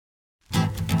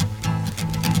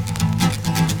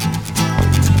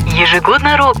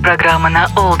Ежегодно рок-программа на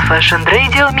Old Fashioned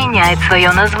Radio меняет свое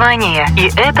название,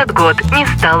 и этот год не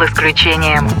стал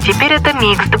исключением. Теперь это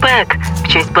Mixed Bag, в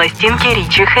честь пластинки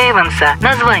Ричи Хейвенса,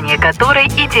 название которой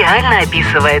идеально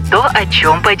описывает то, о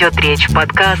чем пойдет речь в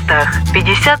подкастах.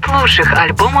 50 лучших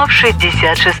альбомов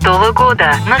 1966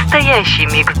 года. Настоящий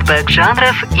Mixed Bag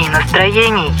жанров и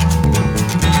настроений.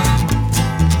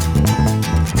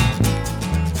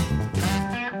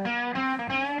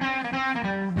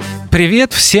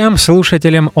 Привет всем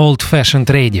слушателям Old Fashioned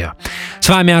Radio. С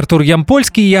вами Артур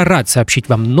Ямпольский, и я рад сообщить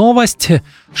вам новость,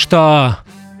 что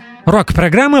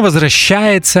рок-программа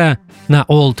возвращается на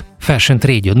Old Fashioned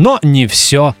Radio. Но не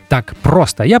все так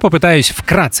просто. Я попытаюсь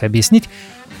вкратце объяснить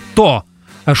то,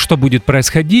 что будет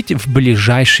происходить в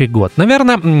ближайший год.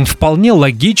 Наверное, вполне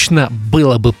логично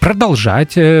было бы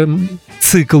продолжать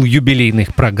цикл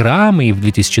юбилейных программ и в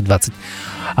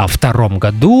 2022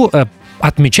 году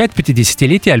отмечать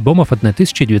 50-летие альбомов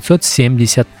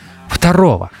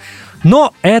 1972.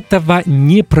 Но этого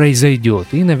не произойдет.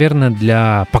 И, наверное,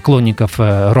 для поклонников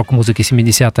рок-музыки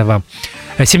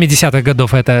 70-х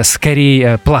годов это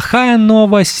скорее плохая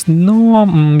новость,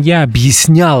 но я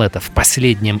объяснял это в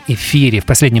последнем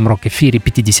рок-эфире,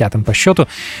 50-м по счету,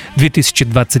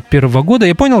 2021 года,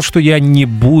 и понял, что я не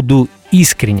буду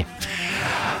искренним.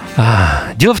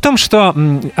 Дело в том, что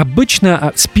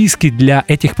обычно списки для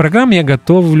этих программ я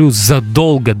готовлю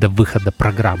задолго до выхода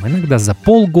программы. Иногда за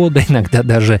полгода, иногда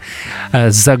даже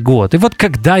за год. И вот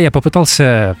когда я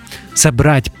попытался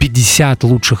собрать 50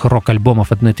 лучших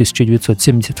рок-альбомов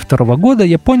 1972 года,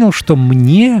 я понял, что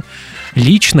мне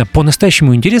лично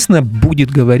по-настоящему интересно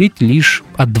будет говорить лишь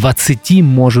о 20,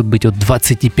 может быть, о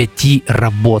 25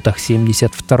 работах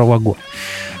 1972 года.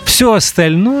 Все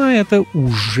остальное — это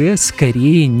уже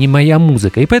скорее не моя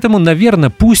музыка. И поэтому,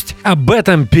 наверное, пусть об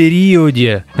этом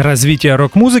периоде развития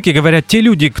рок-музыки говорят те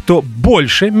люди, кто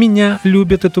больше меня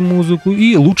любит эту музыку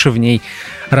и лучше в ней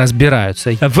разбираются.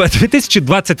 В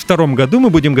 2022 году мы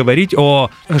будем говорить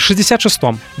о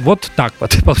 66-м. Вот так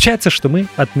вот. Получается, что мы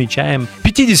отмечаем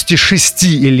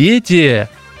 56-летие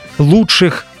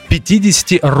лучших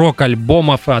 50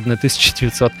 рок-альбомов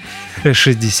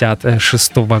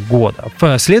 1966 года.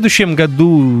 В следующем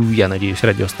году, я надеюсь,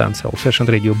 радиостанция Old Fashioned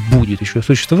Radio будет еще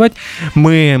существовать.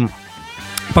 Мы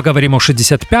поговорим о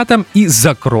 65-м и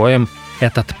закроем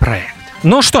этот проект.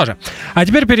 Ну что же, а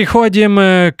теперь переходим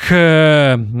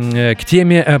к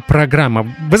теме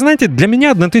программы. Вы знаете, для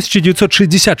меня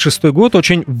 1966 год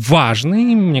очень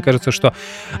важный. Мне кажется, что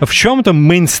в чем-то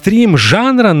мейнстрим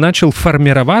жанра начал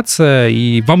формироваться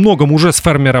и во многом уже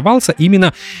сформировался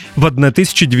именно в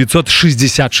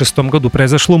 1966 году.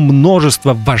 Произошло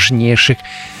множество важнейших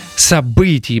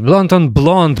событий. Blonde on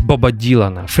Blonde Боба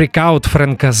Дилана, Freak Out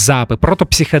Фрэнка Заппы,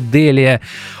 протопсиходелия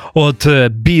от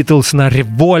Beatles на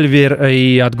Revolver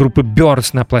и от группы Birds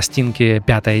на пластинке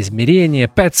 «Пятое измерение»,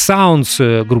 Pet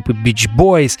Sounds группы Beach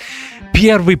Boys,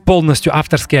 первый полностью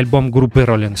авторский альбом группы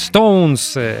Rolling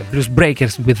Stones, Blues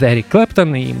Breakers with Eric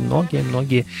Clapton и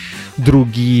многие-многие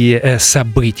другие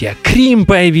события. Cream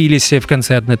появились в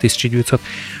конце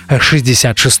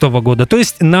 1966 года. То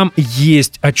есть нам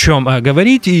есть о чем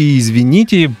говорить, и,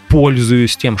 извините,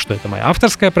 пользуюсь тем, что это моя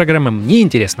авторская программа, мне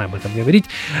интересно об этом говорить.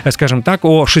 Скажем так,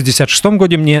 о 66-м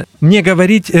годе мне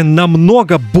говорить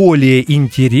намного более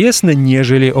интересно,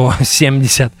 нежели о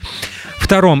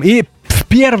 72-м. И в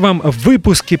первом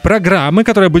выпуске программы,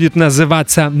 которая будет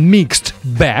называться Mixed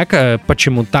Bag,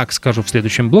 почему так скажу в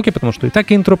следующем блоке, потому что и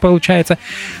так интро получается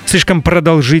слишком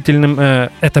продолжительным,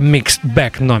 это Mixed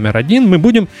Bag номер 1, мы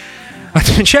будем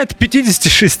отмечать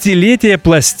 56-летие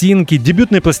пластинки,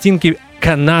 дебютной пластинки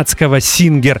канадского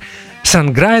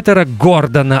сингер-санграйтера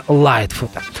Гордона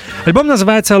Лайтфута. Альбом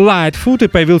называется Lightfoot, и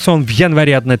появился он в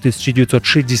январе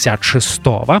 1966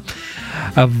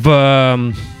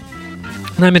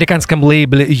 на американском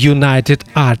лейбле United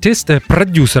Artists.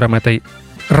 Продюсером этой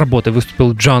работы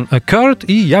выступил Джон Кёрт,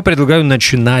 и я предлагаю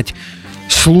начинать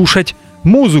слушать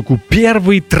музыку.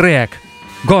 Первый трек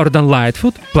Гордон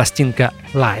Лайтфут, пластинка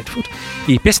Lightfoot,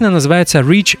 и песня называется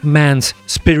Rich Man's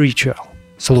Spiritual.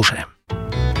 Слушаем.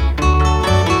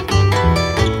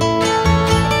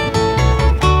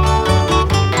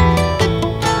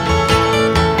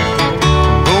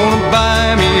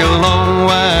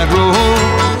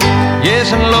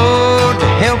 Yes, and Lord, to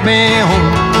help me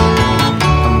home,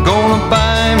 I'm gonna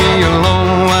buy me a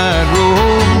long wide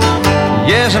road.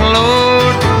 Yes, and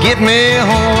Lord, to get me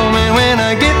home, and when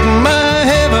I get my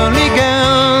heavenly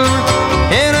gown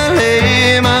and I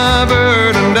lay my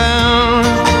burden down,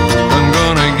 I'm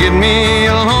gonna get me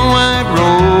a long wide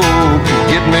road to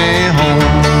get me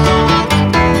home.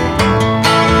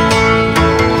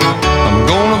 I'm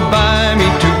gonna buy me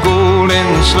 2 gold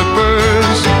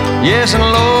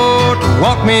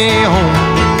walk me home.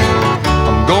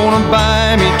 I'm gonna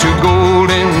buy me 2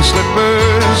 golden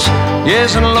slippers,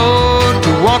 yes, and Lord,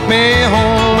 to walk me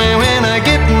home. And when I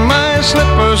get my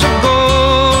slippers of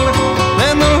gold,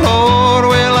 then the Lord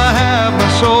will have my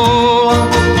soul.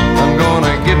 I'm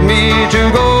gonna get me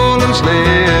 2 golden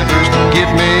slippers to get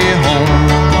me home.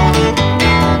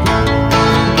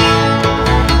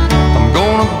 I'm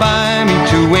gonna buy me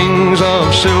 2 wings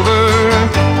of silver,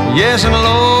 yes, and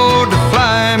Lord, to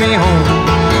fly me home.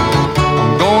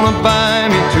 I'm gonna buy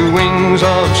me 2 wings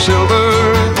of silver,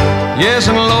 yes,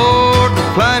 and Lord, to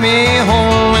fly me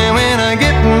home. And when I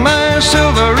get my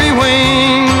silvery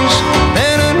wings,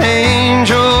 then an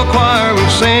angel choir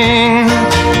will sing.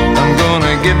 I'm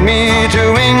gonna get me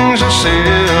 2 wings of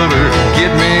silver,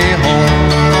 get me home.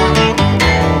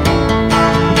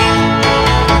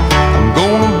 I'm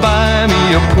gonna buy me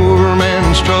a poor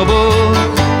man's trouble,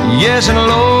 yes, and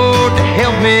Lord, to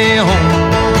help me home.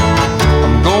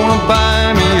 I'm gonna buy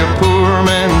me a poor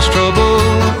man's trouble,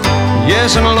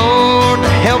 yes, and Lord,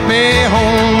 to help me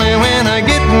home. And when I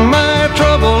get my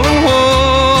trouble and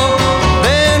woe,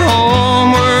 then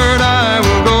homeward I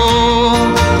will go.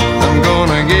 I'm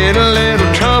gonna get a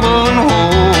little trouble and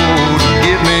woe to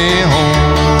get me home.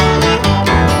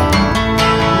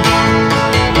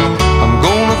 I'm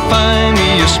gonna find me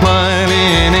a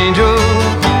smiling angel,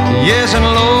 yes, and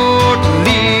Lord, to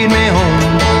lead me home.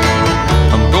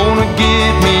 I'm gonna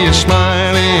get me a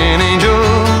smiling angel,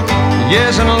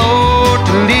 yes, and Lord,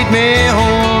 to lead me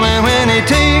home. And when he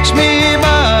takes me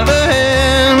by the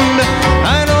hand,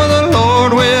 I know the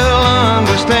Lord will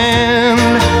understand.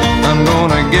 I'm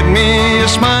gonna get me a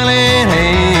smiling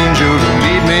angel to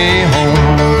lead me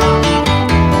home.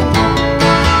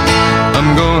 I'm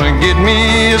gonna get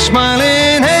me a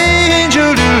smiling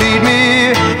angel to lead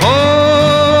me home.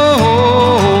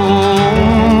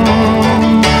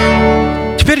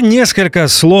 Теперь несколько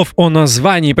слов о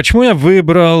названии. Почему я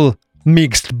выбрал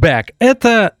Mixed Bag?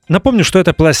 Это, напомню, что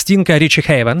это пластинка Ричи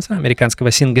Хейвенса,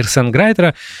 американского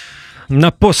сингер-сонграйтера.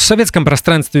 На постсоветском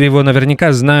пространстве его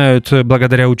наверняка знают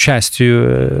благодаря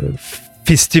участию в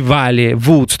фестивале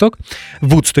Вудстоке,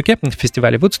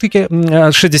 фестивале Вудстоке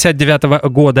 69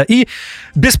 года. И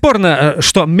бесспорно,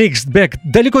 что Mixed Bag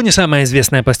далеко не самая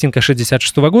известная пластинка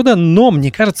 66 года, но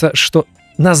мне кажется, что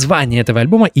название этого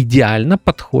альбома идеально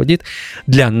подходит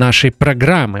для нашей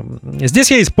программы. Здесь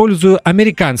я использую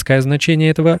американское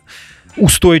значение этого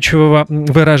устойчивого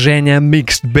выражения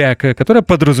mixed bag, которое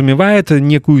подразумевает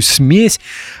некую смесь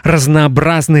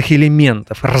разнообразных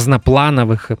элементов,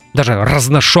 разноплановых, даже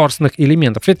разношерстных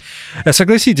элементов. Ведь,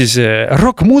 согласитесь,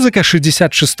 рок-музыка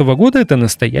 66 года — это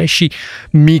настоящий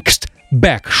mixed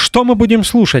bag. Что мы будем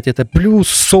слушать? Это блюз,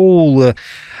 соул,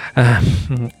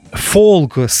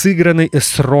 фолк, сыгранный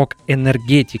с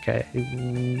рок-энергетикой,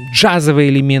 джазовые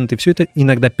элементы. Все это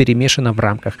иногда перемешано в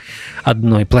рамках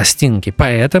одной пластинки.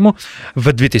 Поэтому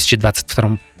в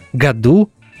 2022 году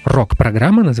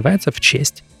рок-программа называется в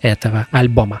честь этого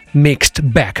альбома Mixed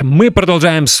Bag. Мы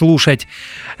продолжаем слушать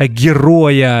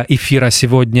героя эфира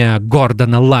сегодня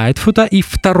Гордона Лайтфута, и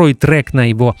второй трек на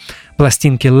его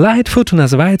пластинке Lightfoot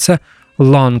называется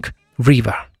Long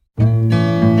River.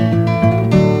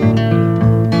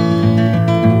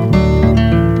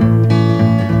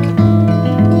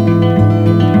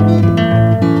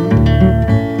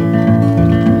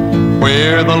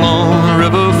 Where the long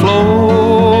river flows,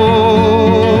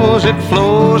 it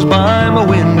flows by my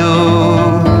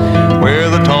window. Where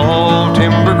the tall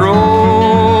timber grows,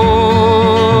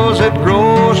 it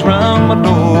grows round my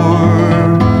door.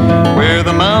 Where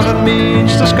the mountain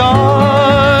meets the sky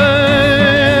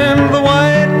and the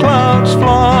white clouds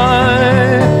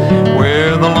fly.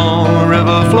 Where the long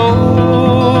river flows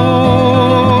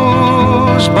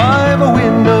by my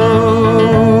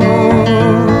window.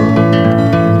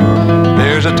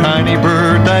 There's a tiny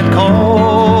bird that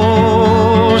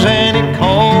calls, and it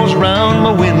calls round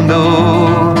my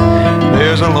window.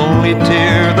 There's a lonely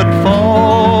tear that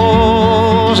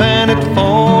falls, and it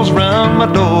falls round my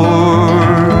door.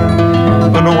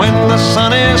 But when the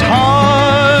sun is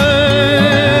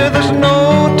high, there's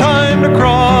no time to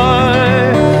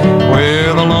cry.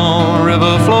 Where the long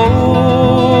river flows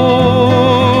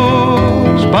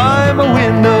by my window.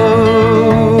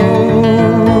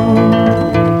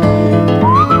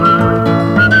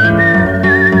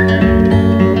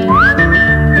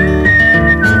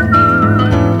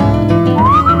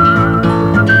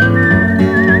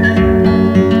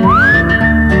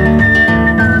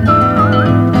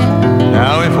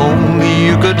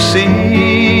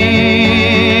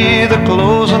 See the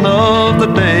closing of the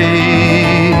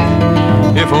day.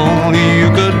 If only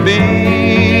you could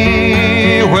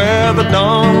be where the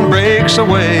dawn breaks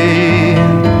away.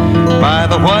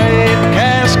 the white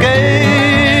cascade,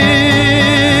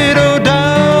 oh,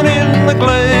 down in the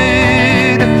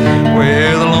glade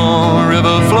where the long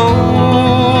river flows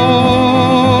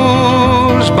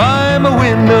by my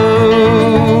window.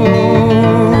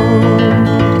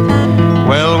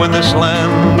 Well, when this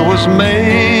land was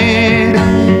made,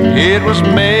 it was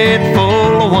made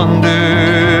full of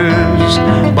wonders,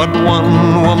 but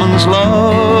one woman's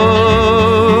love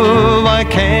I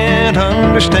can't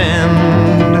understand,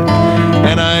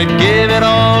 and I'd give it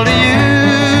all to you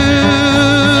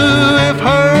if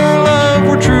her love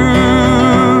were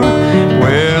true.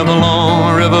 Where the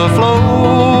long river flows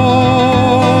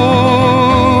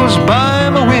by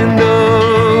my window,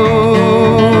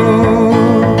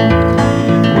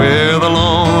 where the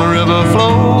long river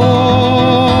flows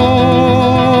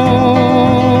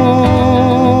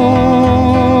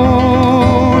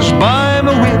by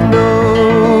my window.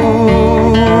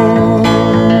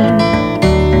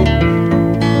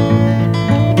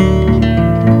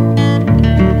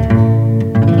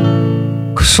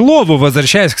 К слову,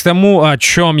 возвращаясь к тому, о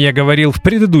чем я говорил в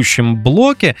предыдущем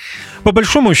блоке, по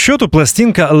большому счету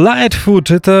пластинка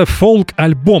Lightfoot — это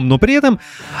фолк-альбом, но при этом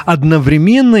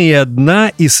одновременно и одна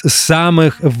из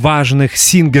самых важных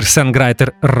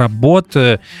сингер-сонграйтер работ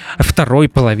второй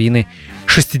половины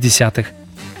 60-х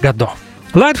годов.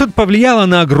 Lightfoot повлияла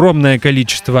на огромное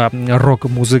количество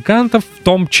рок-музыкантов, в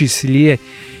том числе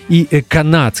и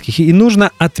канадских. И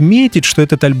нужно отметить, что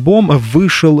этот альбом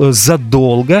вышел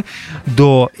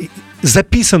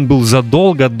записан был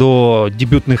задолго до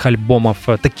дебютных альбомов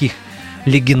таких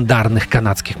легендарных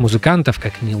канадских музыкантов,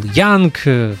 как Нил Янг,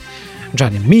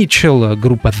 Джонни Митчелл,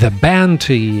 группа The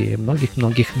Band и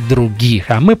многих-многих других.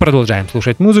 А мы продолжаем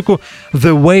слушать музыку.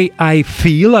 The Way I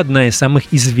Feel — одна из самых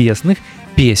известных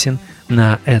песен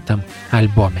на этом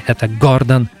альбоме. Это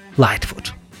Гордон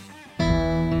Лайтфуд.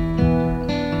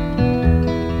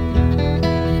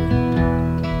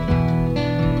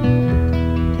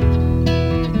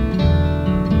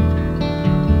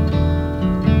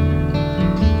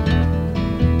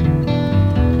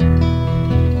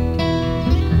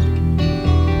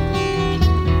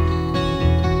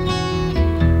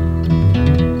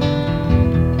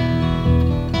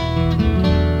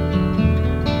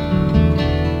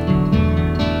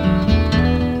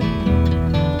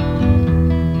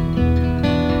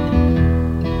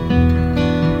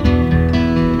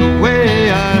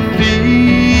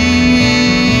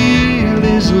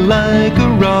 Like a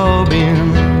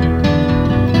robin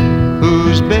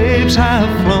whose babes have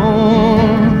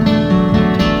flown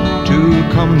to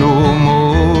come no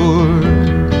more,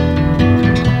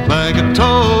 like a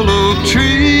tall oak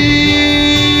tree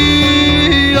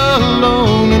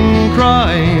alone and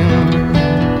crying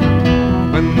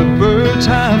when the birds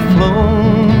have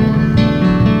flown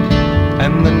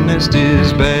and the nest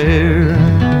is bare.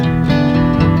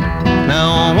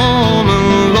 Now a woman,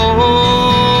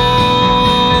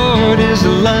 is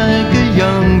like a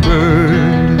young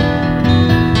bird,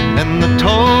 and the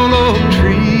tall oak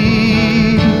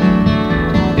tree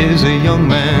is a young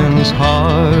man's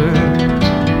heart.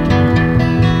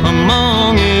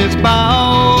 Among its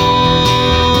boughs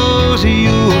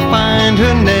you'll find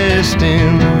her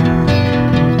nesting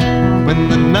when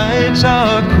the nights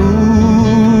are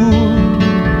cool.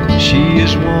 She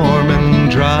is warm and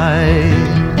dry.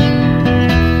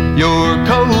 Your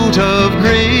coat of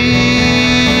green,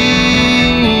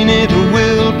 it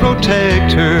will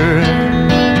protect her.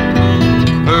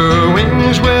 Her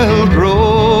wings will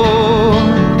grow,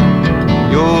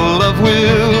 your love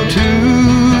will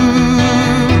too.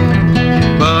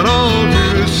 But all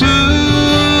too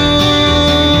soon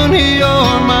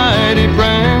your mighty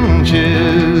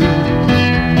branches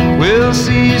will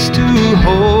cease to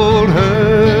hold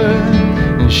her,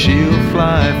 and she'll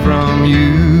fly from you.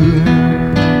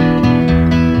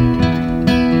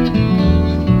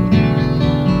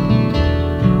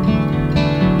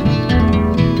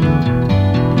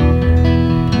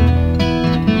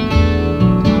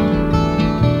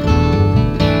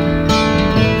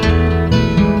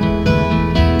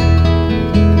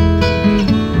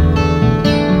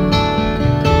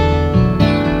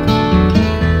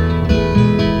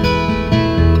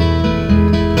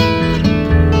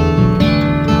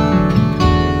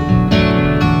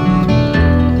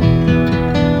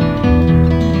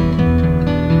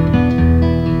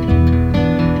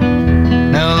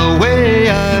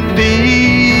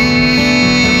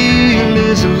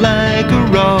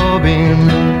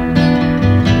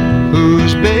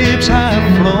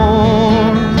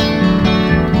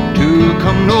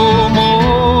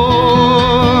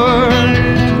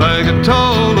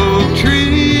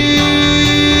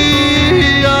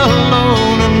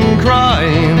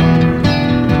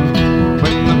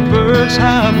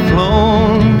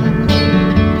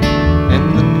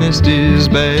 nest is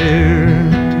bare,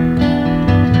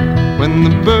 when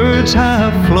the birds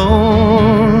have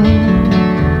flown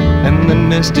and the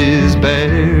nest is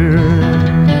bare.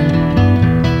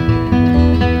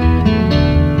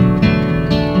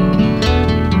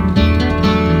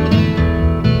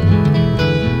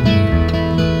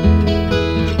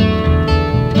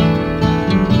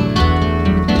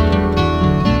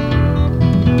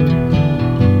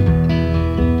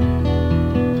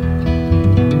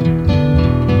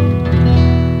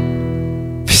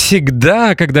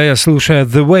 Всегда, когда я слушаю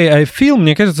The Way I Feel,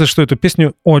 мне кажется, что эту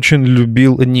песню очень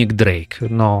любил Ник Дрейк,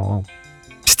 но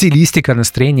стилистика,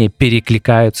 настроение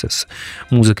перекликаются с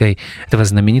музыкой этого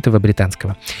знаменитого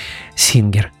британского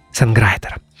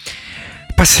сингер-сонграйтера.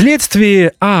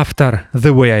 Впоследствии автор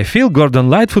The Way I Feel, Гордон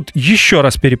Лайтфуд, еще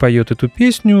раз перепоет эту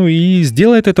песню и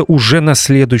сделает это уже на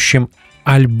следующем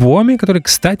альбоме, который,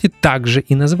 кстати, также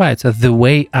и называется The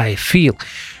Way I Feel,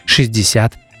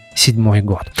 1967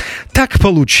 год. Так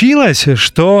получилось,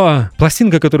 что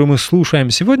пластинка, которую мы слушаем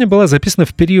сегодня, была записана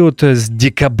в период с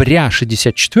декабря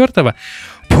 1964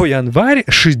 по январь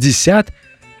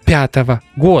 1965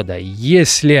 года.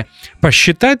 Если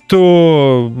посчитать,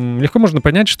 то легко можно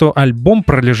понять, что альбом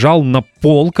пролежал на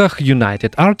полках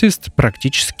United Artists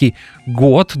практически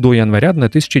год, до января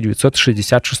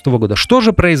 1966 года. Что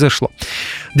же произошло?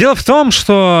 Дело в том,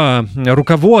 что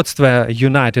руководство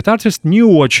United Artists не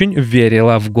очень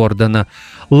верило в Гордона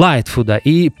Лайтфуда,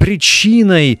 и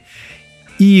причиной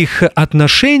их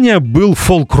отношения был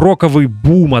фолк-роковый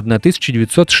бум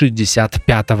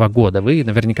 1965 года. Вы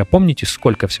наверняка помните,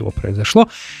 сколько всего произошло.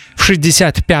 В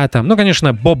 1965-м,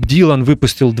 конечно, Боб Дилан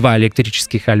выпустил 2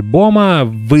 электрических альбома,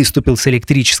 выступил с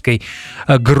электрической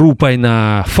группой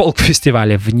на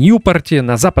фолк-фестивале в Ньюпорте,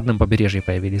 на западном побережье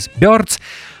появились Birds,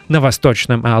 на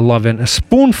восточном Lovin'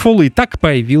 Spoonful, и так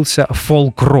появился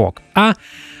фолк-рок. А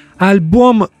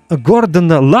альбом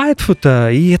Гордона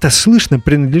Лайтфуда, и это слышно,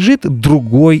 принадлежит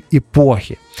другой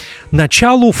эпохе.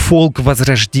 Началу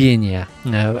фолк-возрождения.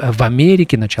 В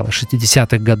Америке, начало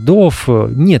 60-х годов,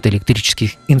 нет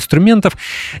электрических инструментов.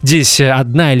 Здесь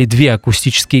 1 или 2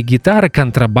 акустические гитары,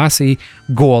 контрабас и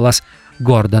голос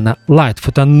Гордона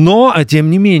Лайтфуда. Но, тем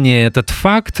не менее, этот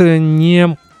факт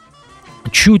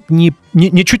ничуть не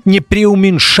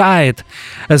преуменьшает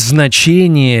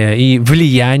значение и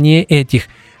влияние этих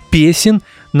песен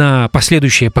на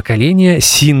последующее поколение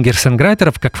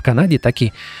сингер-сонграйтеров как в Канаде, так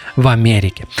и в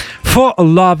Америке. For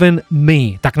Lovin'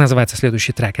 Me. Так называется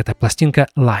следующий трек. Это пластинка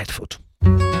Lightfoot.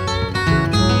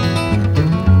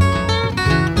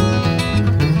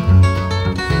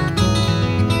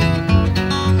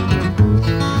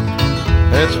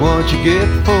 That's what you get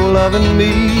for loving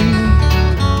me.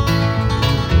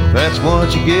 That's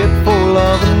what you get for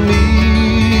loving me.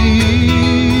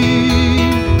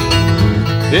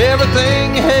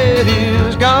 Everything you had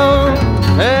is gone,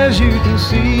 as you can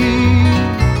see.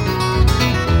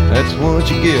 That's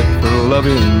what you get for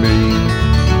loving me.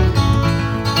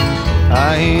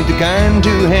 I ain't the kind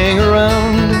to hang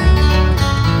around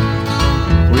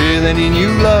with any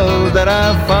new love that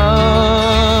I've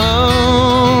found.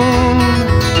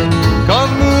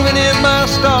 'Cause moving in my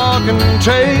stock and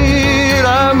trade,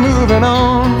 I'm moving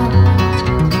on.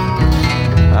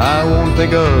 I won't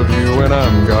think of you when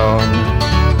I'm gone.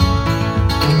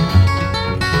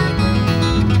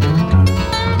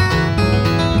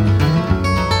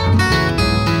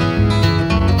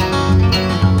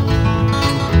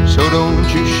 So don't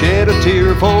you shed a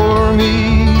tear for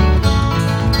me,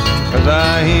 'cause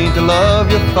I ain't the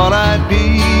love you thought I'd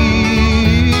be.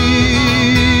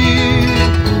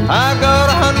 I got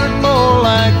 100 more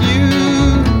like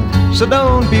you, so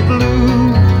don't be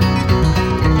blue.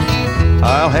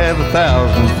 I'll have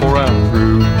 1,000 before I'm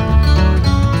through.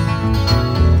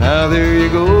 Now there you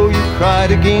go, you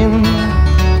cried again.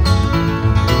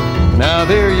 Now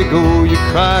there you go, you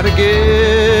cried again.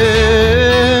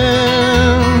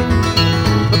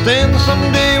 But then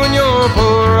someday when your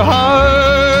poor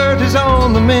heart is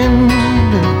on the mend,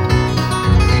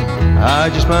 I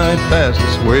just might pass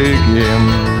this way again.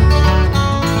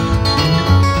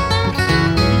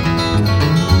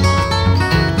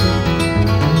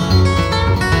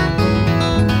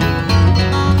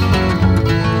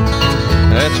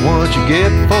 That's what you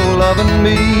get for loving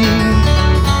me.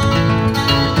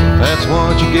 That's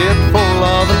what you get for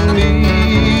loving me.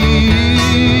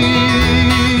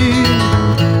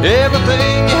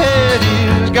 Everything you had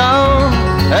is gone,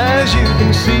 as you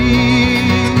can see.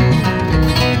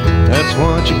 That's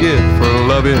what you get for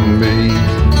loving me.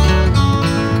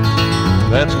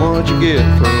 That's what you get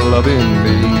for loving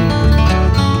me.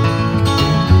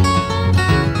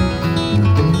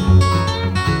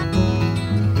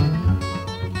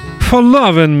 for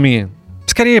Loving Me.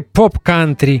 Скорее,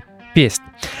 поп-кантри песня.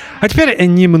 А теперь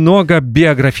немного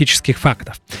биографических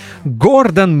фактов.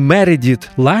 Гордон Мередит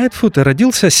Лайтфуд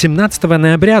родился 17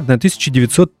 ноября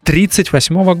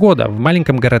 1938 года в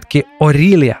маленьком городке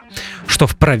Орилия, что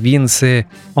в провинции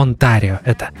Онтарио,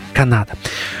 это Канада.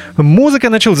 Музыкой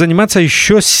начал заниматься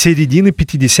еще с середины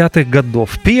 50-х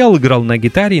годов. Пел, играл на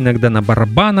гитаре, иногда на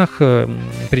барабанах,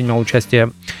 принимал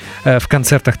участие в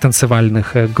концертах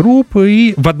танцевальных групп.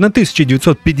 И в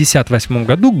 1958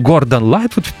 году Гордон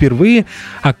Лайтфуд впервые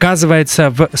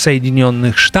оказывается в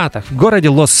Соединенных Штатах, в городе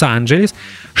Лос-Анджелес,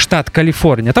 штат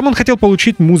Калифорния. Там он хотел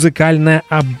получить музыкальное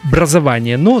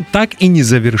образование, но так и не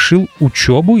завершил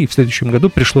учебу, и в следующем году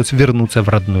пришлось вернуться в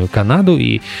родную Канаду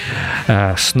и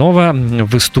снова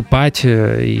выступать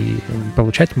и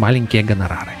получать маленькие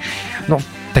гонорары. Ну,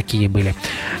 такие были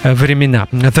времена.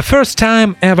 The First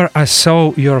Time Ever I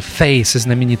Saw Your Face —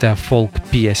 знаменитая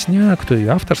фолк-песня. Кто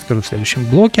ее автор, скажу в следующем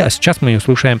блоке. А сейчас мы ее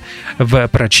слушаем в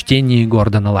прочтении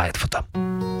Гордона Лайтфуда.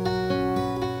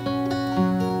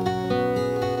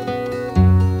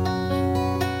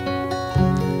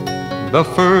 The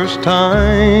first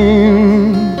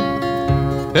time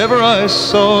ever I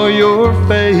saw your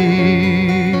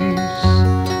face,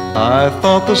 I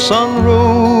thought the sun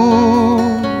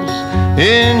rose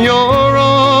in your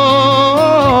eyes,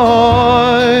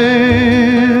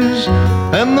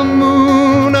 and the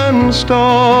moon and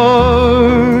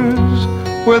stars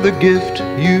were the gift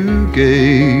you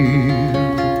gave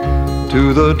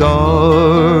to the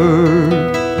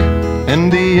dark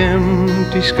and the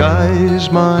empty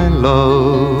skies, my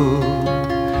love,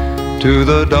 to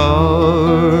the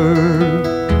dark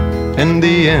and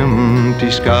the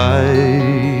empty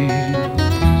skies.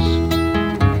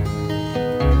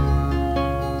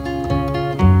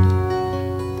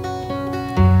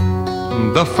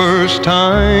 The first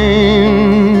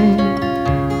time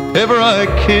ever I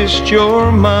kissed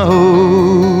your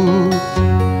mouth,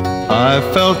 I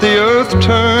felt the earth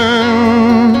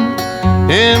turn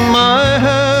in my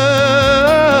hand,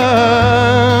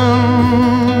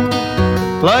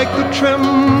 like the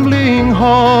trembling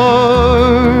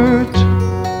heart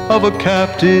of a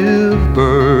captive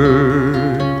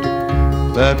bird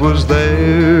that was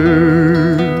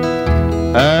there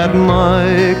at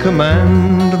my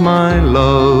command, my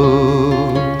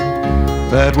love,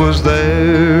 that was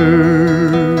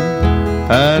there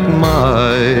at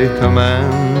my command.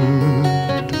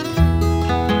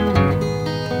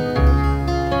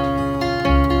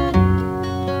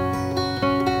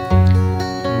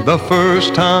 The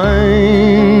first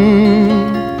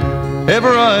time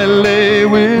ever I lay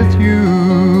with you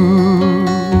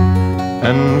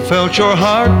and felt your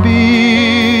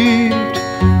heartbeat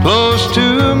close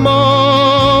to mine,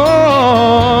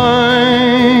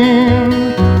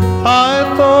 I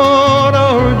thought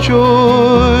our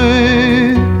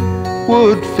joy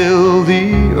would fill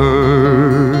the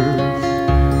earth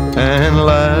and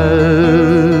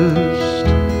last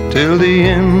till the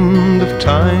end of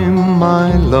time,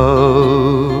 my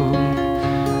love,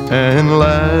 and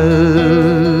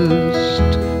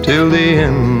last till the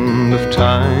end of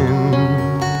time.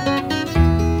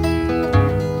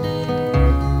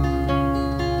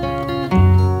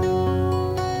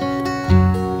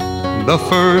 The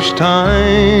first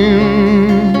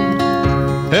time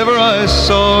ever I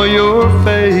saw your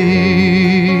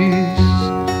face,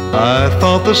 I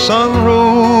thought the sun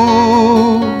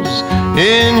rose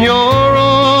in your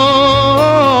eyes,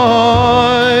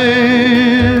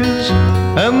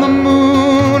 and the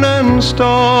moon and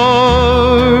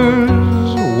stars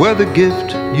were the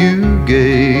gift you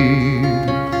gave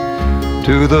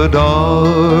to the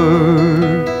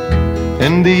dark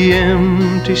and the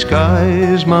empty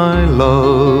skies, my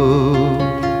love,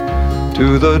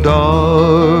 to the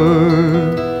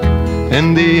dark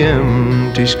and the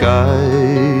empty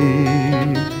skies.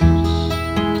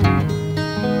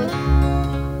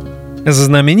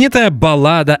 Знаменитая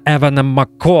баллада Эвана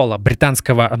Маккола,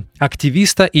 британского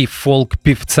активиста и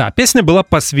фолк-певца. Песня была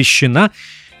посвящена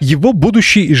его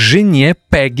будущей жене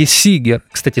Пегги Сигер,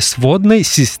 кстати, сводной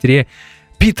сестре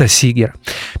Пита Сигера.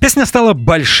 Песня стала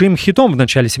большим хитом в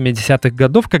начале 70-х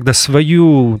годов, когда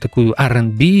свою такую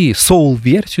R&B,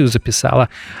 соул-версию записала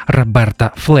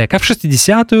Роберта Флэк. А в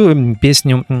 60-ю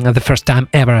песню The First Time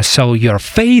Ever I Saw Your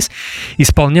Face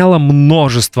исполняла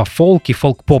множество фолк и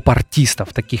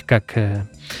фолк-поп-артистов, таких как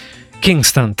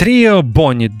Kingston Trio,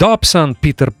 Бонни Добсон,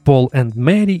 Питер Пол и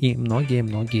Мэри и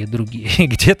многие-многие другие. И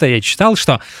где-то я читал,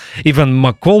 что Иван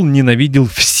Маккол ненавидел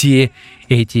все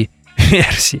эти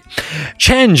версии.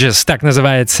 Changes, так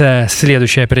называется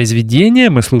следующее произведение.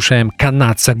 Мы слушаем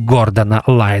канадца Гордона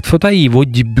Лайтфута и его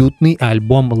дебютный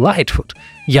альбом Lightfoot,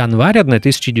 январь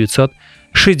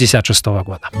 1966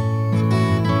 года.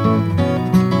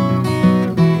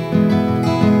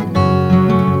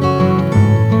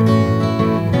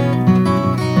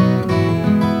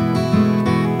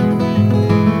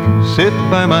 Sit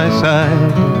by my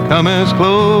side, come as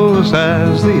close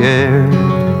as the air,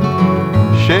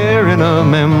 sharing a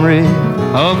memory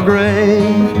of gray,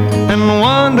 and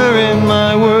wander in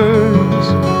my words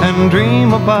and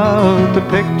dream about the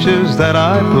pictures that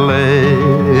I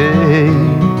play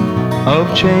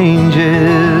of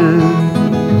changes.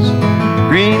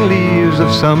 Green leaves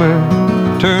of summer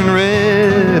turn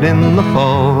red in the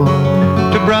fall,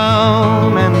 to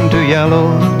brown and to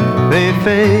yellow they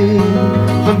fade,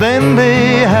 but then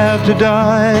they have to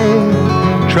die,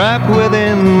 trapped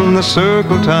within the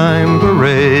circle time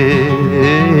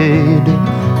parade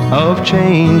of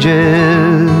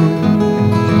changes.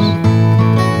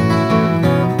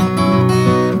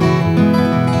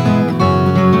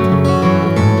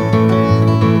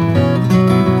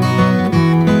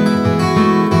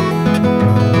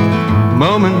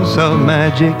 Moments of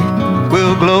magic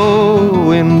will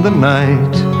glow in the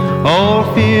night. All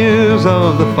fears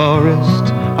of the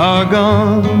forest are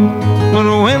gone, but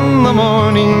when the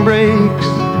morning breaks,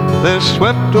 they're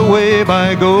swept away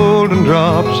by golden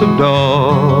drops of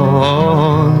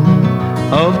dawn,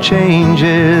 of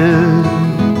changes.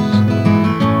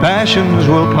 Passions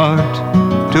will part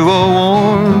to a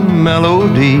warm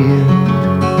melody,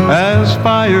 as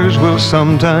fires will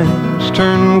sometimes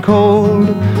turn cold,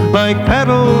 like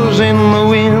petals in the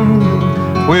wind.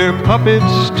 We're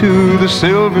puppets to the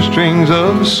silver strings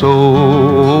of the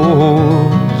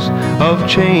souls of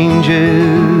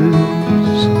changes.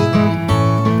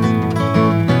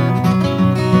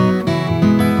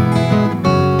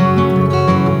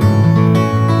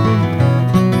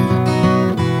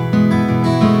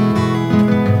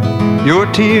 Your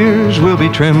tears will be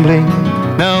trembling,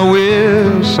 now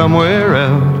we're somewhere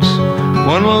else.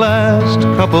 One last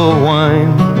cup of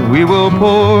wine we will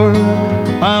pour.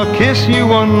 I'll kiss you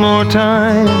one more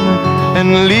time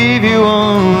and leave you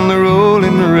on the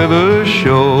rolling river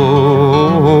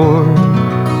shore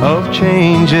of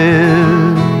changes.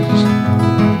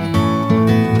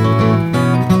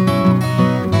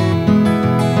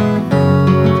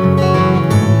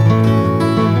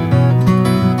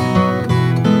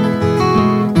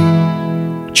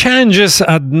 Changes,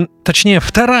 точнее,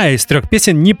 вторая из 3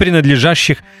 песен, не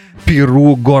принадлежащих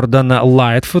перу Гордона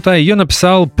Лайтфута. Ее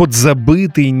написал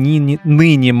подзабытый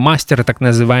ныне мастер так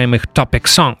называемых Topic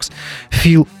Songs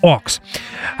Phil Ochs,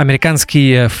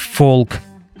 американский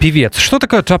фолк-певец. Что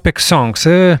такое Topic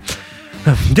Songs?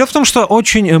 Дело в том, что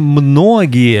очень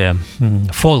многие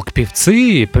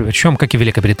фолк-певцы, причем как и в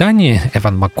Великобритании,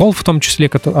 Эван Маккол в том числе,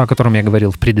 о котором я говорил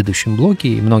в предыдущем блоке,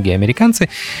 и многие американцы,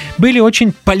 были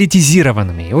очень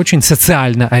политизированными, очень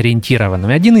социально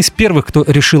ориентированными. Один из первых, кто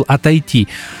решил отойти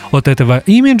от этого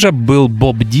имиджа, был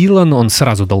Боб Дилан. Он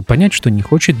сразу дал понять, что не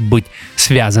хочет быть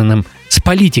связанным с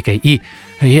политикой. И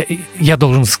я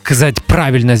должен сказать,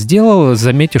 правильно сделал,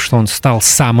 заметив, что он стал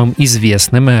самым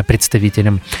известным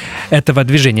представителем этого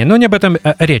движения. Но не об этом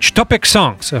речь. Topic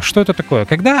Songs. Что это такое?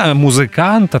 Когда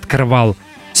музыкант открывал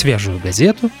свежую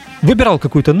газету, выбирал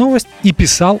какую-то новость и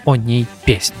писал о ней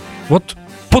песню. Вот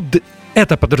под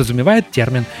это подразумевает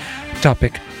термин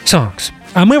Topic Songs.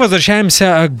 А мы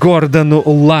возвращаемся к Гордону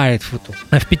Лайтфуту.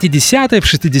 В 50-е, в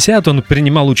 60-е он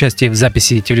принимал участие в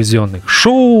записи телевизионных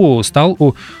шоу, стал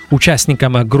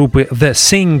участником группы The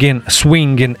Singing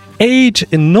Swinging Age,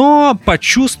 но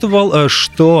почувствовал,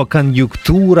 что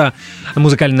конъюнктура,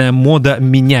 музыкальная мода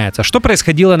меняется. Что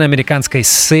происходило на американской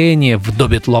сцене в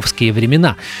добитловские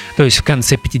времена? То есть в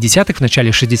конце 50-х, в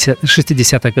начале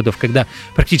 60-х годов, когда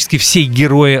практически все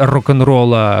герои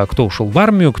рок-н-ролла, кто ушел в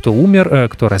армию, кто умер,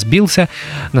 кто разбился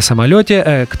на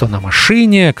самолете, кто на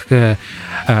машине,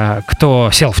 кто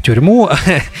сел в тюрьму,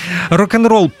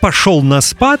 рок-н-ролл пошел на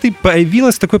спад, и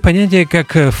появилось такое понятие,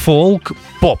 как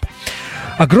фолк-поп.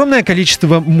 Огромное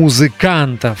количество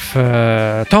музыкантов,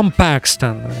 Том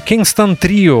Пэкстон, Kingston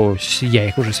Trio, я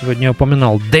их уже сегодня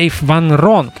упоминал, Дэйв Ван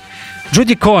Ронк,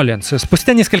 Джуди Коллинз.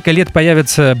 Спустя несколько лет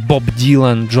появятся Боб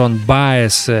Дилан, Джон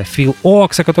Байес, Фил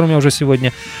Окс, о котором я уже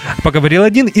сегодня поговорил.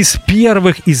 Один из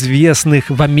первых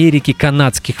известных в Америке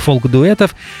канадских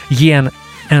фолк-дуэтов Йен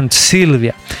и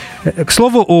Сильвия. К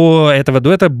слову, у этого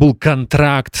дуэта был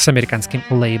контракт с американским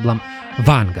лейблом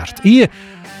Vanguard. И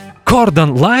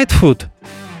Гордон Лайтфут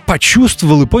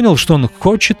почувствовал и понял, что он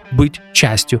хочет быть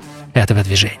частью этого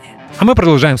движения. А мы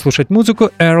продолжаем слушать музыку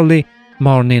Early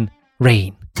Morning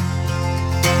Rain.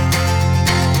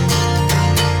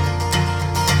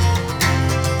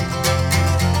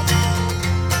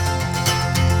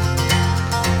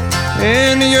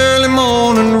 In the early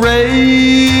morning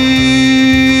rain,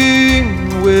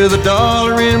 with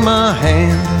 $1 in my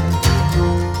hand,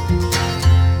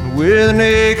 with an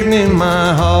aching in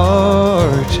my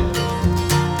heart,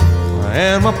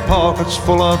 and my pockets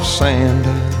full of sand.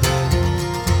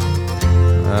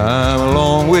 I'm a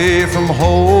long way from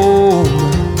home,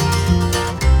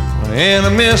 and I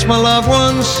miss my loved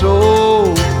ones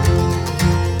so.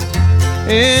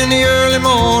 In the early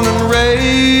morning rain,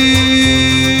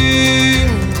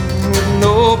 with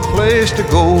no place to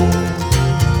go,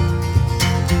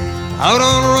 out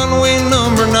on runway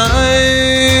number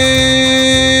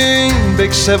 9,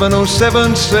 big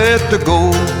 707 set to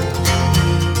go.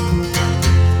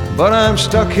 But I'm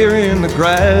stuck here in the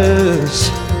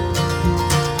grass,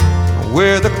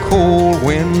 where the cold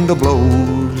wind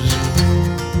blows.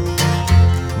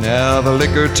 Now the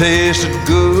liquor tasted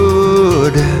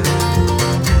good,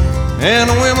 and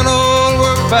the women all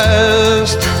work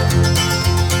fast.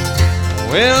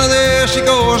 Well, there she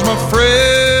goes, my friend.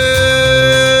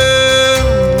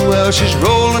 Well, she's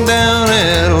rolling down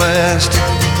at last.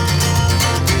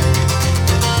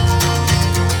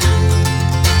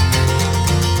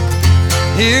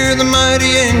 Hear the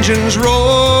mighty engines roar,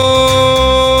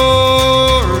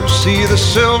 see the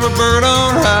silver bird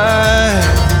on high.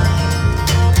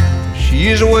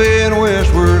 She's away and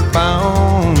westward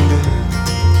bound,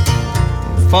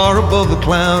 far above the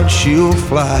clouds she'll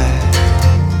fly,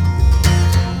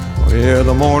 where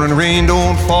the morning rain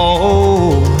don't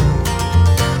fall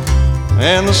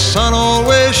and the sun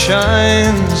always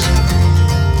shines.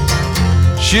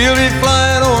 She'll be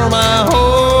flying over my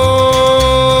home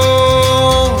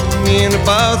in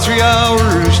about 3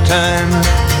 hours' time.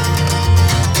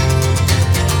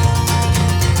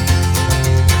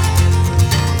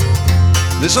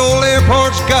 This old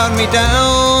airport's got me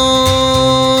down,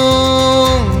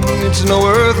 it's no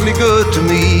earthly good to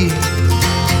me,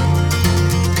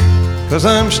 'cause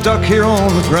I'm stuck here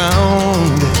on the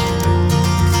ground,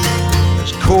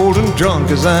 as cold and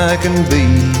drunk as I can be.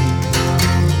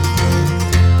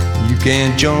 You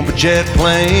can't jump a jet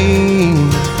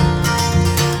plane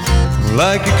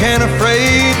like you can a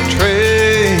freight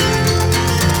train,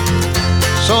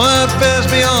 so I'd best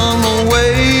be on my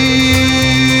way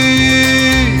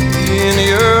in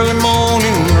the early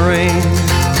morning rain.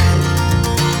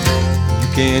 You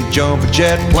can't jump a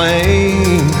jet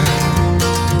plane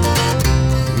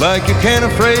like you can a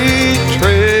freight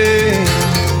train,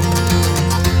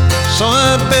 so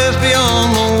I'd best be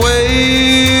on my way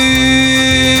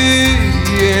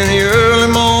in the early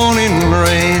morning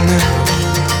rain.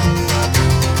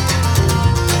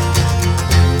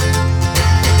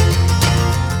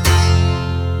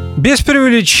 Без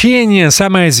преувеличения,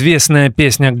 самая известная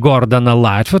песня Гордона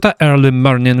Лайтфута «Early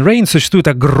Morning Rain». Существует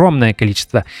огромное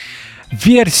количество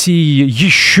версий.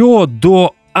 Еще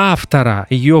до автора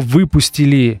ее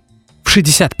выпустили в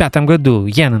 1965 году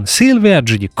Янн и Сильвия,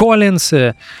 Джуди Коллинз,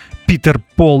 Питер,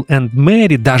 Пол и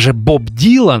Мэри, даже Боб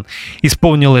Дилан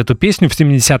исполнил эту песню в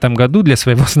 70-м году для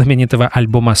своего знаменитого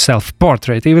альбома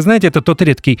Self-Portrait. И вы знаете, это тот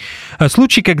редкий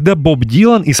случай, когда Боб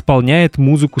Дилан исполняет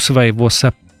музыку своего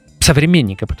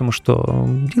современника, потому что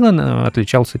Дилан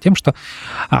отличался тем, что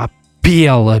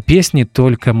пел песни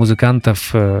только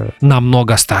музыкантов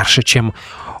намного старше, чем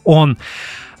он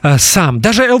сам.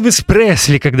 Даже Элвис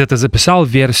Пресли когда-то записал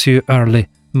версию «Early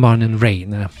Morning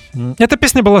Rain». Эта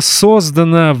песня была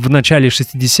создана в начале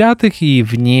 60-х, и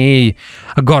в ней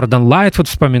Гордон Лайтфуд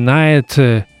вспоминает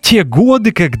те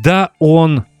годы, когда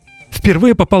он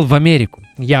впервые попал в Америку.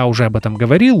 Я уже об этом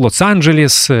говорил.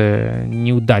 Лос-Анджелес,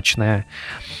 неудачное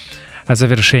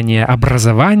завершение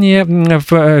образования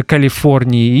в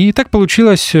Калифорнии. И так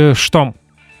получилось, что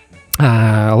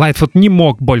Лайтфуд не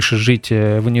мог больше жить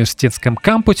в университетском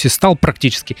кампусе, стал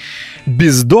практически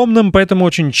бездомным, поэтому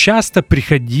очень часто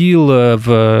приходил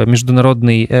в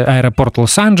международный аэропорт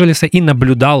Лос-Анджелеса и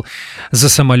наблюдал за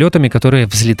самолетами, которые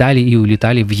взлетали и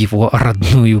улетали в его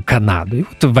родную Канаду. И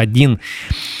вот в один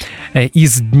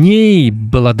из дней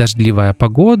была дождливая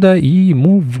погода, и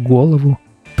ему в голову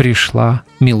пришла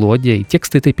мелодия и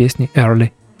текст этой песни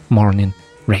 «Early Morning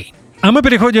Rain». А мы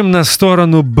переходим на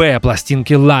сторону Б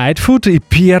пластинки Lightfoot, и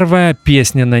первая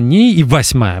песня на ней, и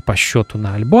 8-я по счету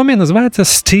на альбоме, называется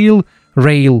 «Steel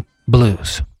Rail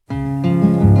Blues».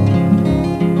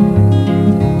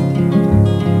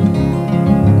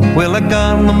 Well, I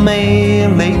got in the mail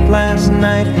late last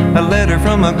night, a letter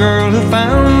from a girl who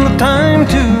found the time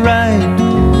to write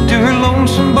to her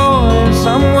lonesome boy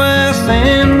somewhere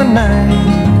in the night.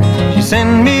 She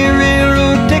sent me a real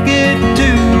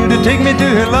take me to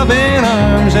her loving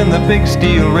arms, and the big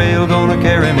steel rail gonna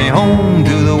carry me home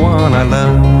to the one I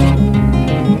love.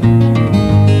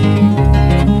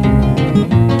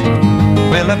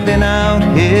 Well, I've been out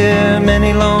here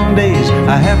many long days.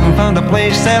 I haven't found a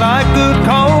place that I could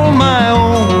call my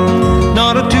own.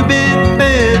 Not a two-bit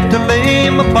bed to lay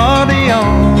my body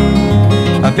on.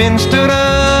 I've been stood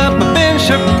up, I've been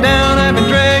shook down, I've been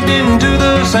dragged into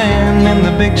the sand, and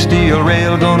the big steel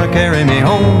rail gonna carry me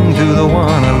home to the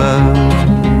one I love.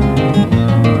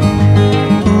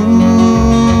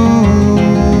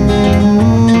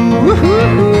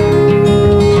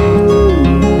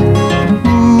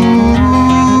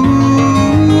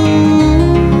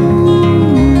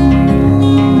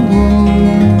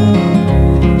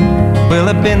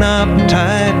 I've been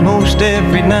uptight most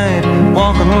every night,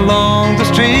 walking along the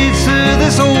streets of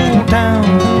this old town.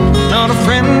 Not a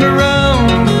friend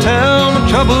around to tell my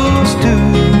troubles to.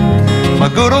 My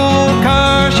good old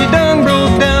car, she done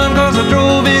broke down, 'cause I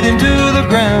drove it into the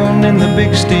ground, and the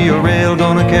big steel rail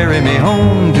gonna carry me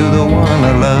home to the one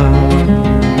I love.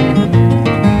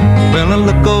 Well, I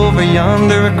look over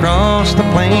yonder across the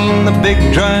plain, the big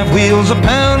drive wheels are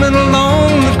pounding along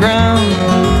the ground.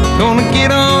 Gonna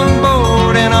get on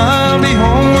board and I'll be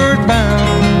homeward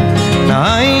bound. Now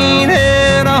I ain't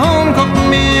had a home-cooked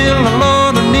meal, and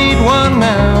Lord, I need one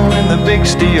now, and the big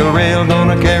steel rail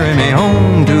gonna carry me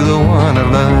home to the one I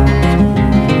love.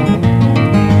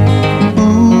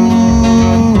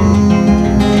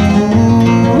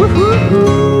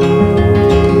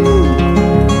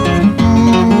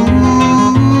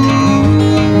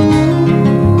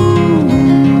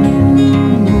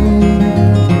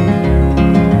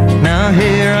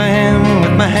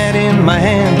 My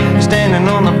hand, standing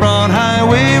on the broad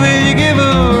highway where you give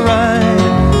a ride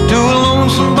to a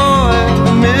lonesome boy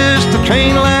who missed the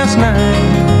train last night.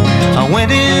 I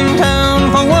went in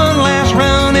town for one last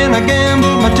round and I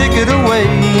gambled my ticket away,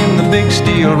 and the big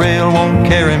steel rail won't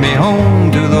carry me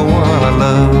home to the one I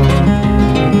love.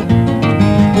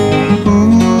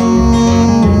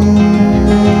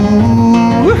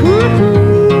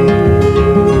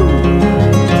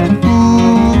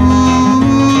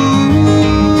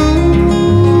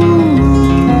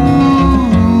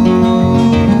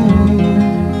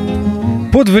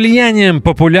 Под влиянием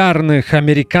популярных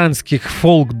американских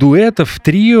фолк-дуэтов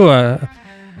трио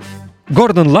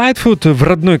Гордон Лайтфуд в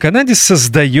родной Канаде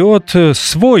создает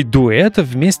свой дуэт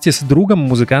вместе с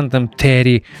другом-музыкантом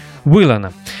Терри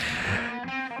Уилланом.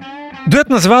 Дуэт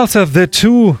назывался The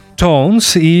Two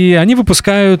Tones, и они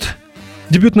выпускают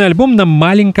дебютный альбом на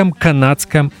маленьком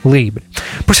канадском лейбле.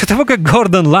 После того, как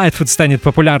Гордон Лайтфуд станет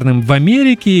популярным в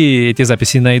Америке, эти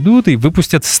записи найдут и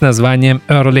выпустят с названием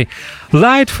Early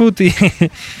Lightfoot. И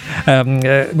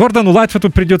Гордону Лайтфуду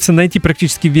придется найти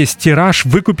практически весь тираж,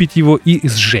 выкупить его и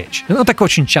сжечь. Но так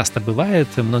очень часто бывает.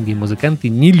 Многие музыканты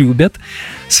не любят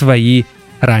свои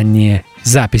ранние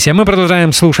записи. А мы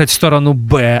продолжаем слушать сторону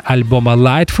Б альбома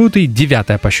Lightfoot, и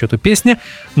 9-я по счету песня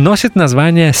носит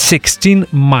название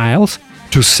 16 Miles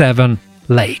to Seven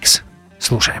Lakes.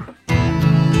 Слушаем.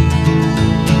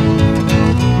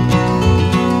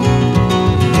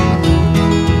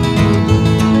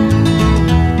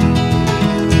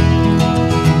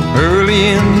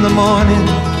 Early in the morning,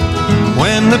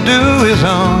 when the dew is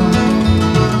on,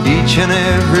 each and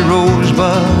every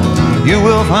rosebud you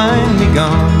will find me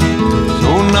gone.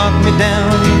 So knock me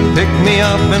down, pick me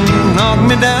up and knock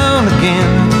me down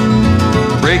again.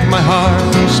 Break my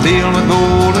heart and steal my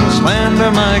gold and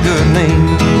slander my good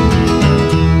name.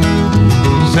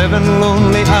 7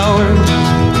 lonely hours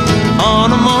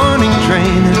on a morning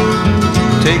train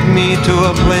take me to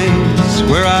a place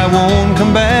where I won't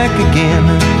come back again.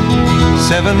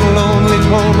 7 lonely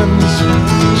Pullmans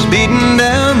speeding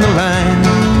down the line,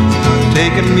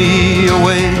 taking me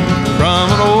away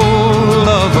from an old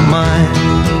love of mine.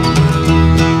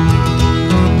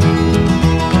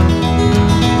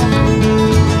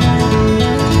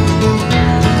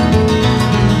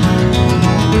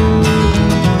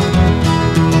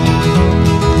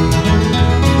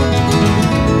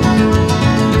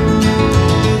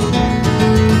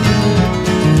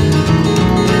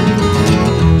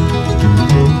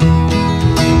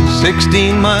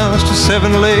 "16 miles to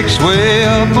 7 lakes, way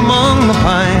up among the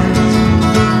pines,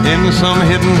 in some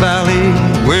hidden valley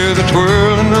where the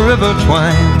twirling river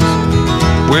twines,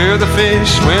 where the fish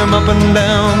swim up and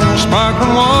down,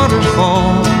 sparkling waters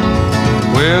fall,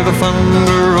 where the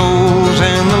thunder rolls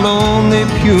and the lonely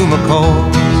puma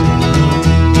calls.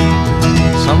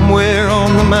 Somewhere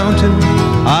on the mountain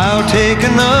I'll take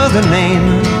another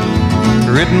name,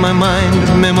 rid my mind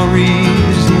of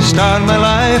memories and start my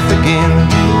life again.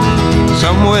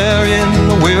 Somewhere in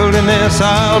the wilderness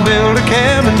I'll build a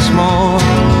cabin small,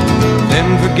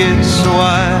 then forget so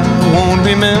I won't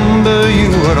remember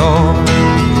you at all.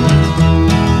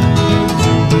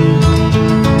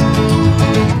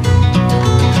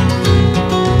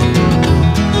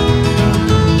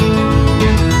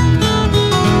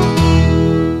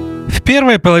 В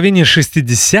первой половине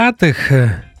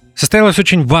 60-х состоялось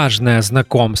очень важное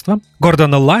знакомство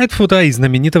Гордона Лайтфута и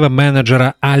знаменитого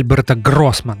менеджера Альберта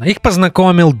Гроссмана. Их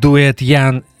познакомил дуэт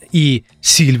Ян и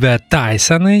Сильвия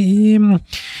Тайсона, и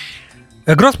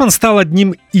Гроссман стал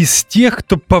одним из тех,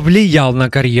 кто повлиял на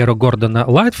карьеру Гордона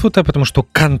Лайтфута, потому что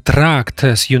контракт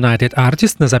с United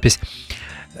Artists на запись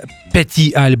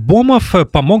 5 альбомов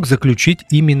помог заключить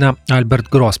именно Альберт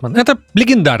Гроссман. Это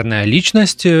легендарная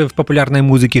личность в популярной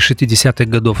музыке 60-х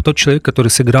годов. Тот человек, который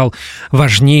сыграл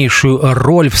важнейшую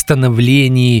роль в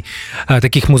становлении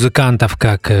таких музыкантов,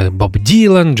 как Боб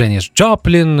Дилан, Дженнис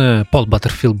Джоплин, Пол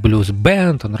Баттерфилд Блюз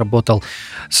Бэнд. Он работал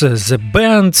с The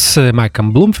Band, с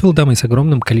Майком Блумфилдом и с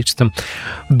огромным количеством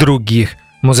других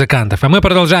музыкантов. А мы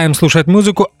продолжаем слушать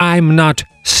музыку I'm Not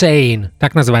Sane.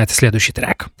 Так называется следующий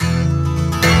трек.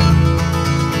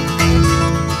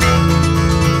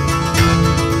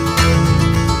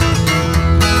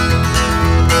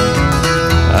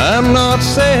 I'm not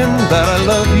saying that I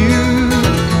love you,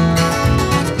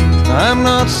 I'm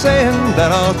not saying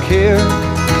that I'll care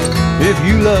if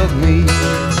you love me.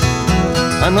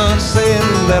 I'm not saying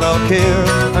that I'll care,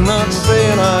 I'm not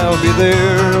saying I'll be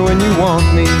there when you want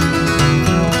me.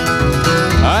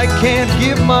 I can't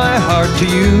give my heart to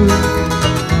you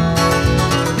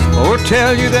or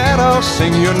tell you that I'll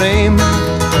sing your name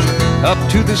up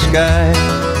to the sky.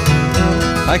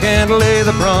 I can't lay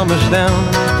the promise down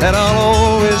that I'll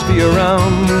always be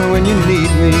around when you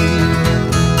need me.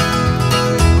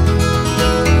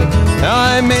 Now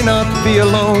I may not be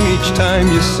alone each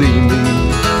time you see me,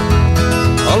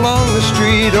 along the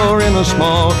street or in a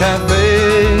small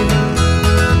cafe,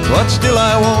 but still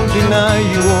I won't deny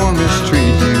you or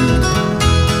mistreat you.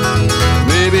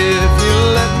 Baby, if you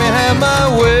let me have my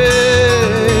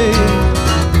way,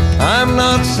 I'm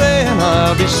not saying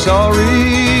I'll be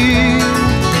sorry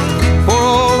for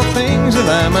all the things that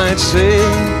I might say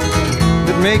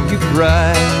that make you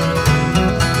cry.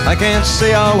 I can't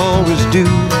say I'll always do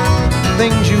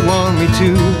things you want me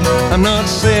to. I'm not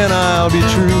saying I'll be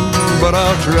true, but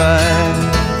I'll try.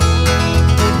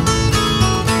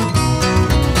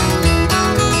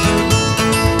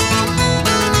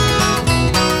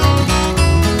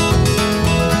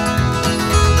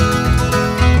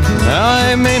 Now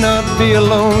I may not be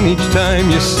alone each time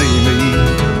you see me,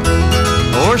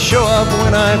 or show up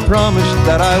when I promised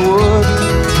that I would,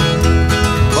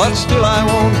 but still I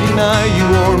won't deny you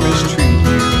or mistreat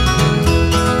you.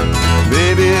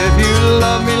 Baby, if you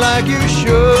love me like you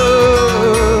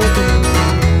should,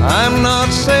 I'm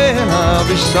not saying I'll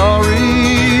be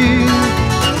sorry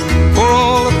for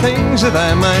all the things that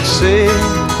I might say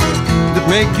that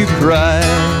make you cry.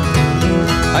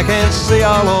 I can't say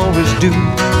I'll always do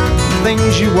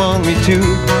things you want me to.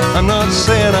 I'm not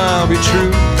saying I'll be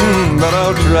true, but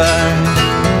I'll try.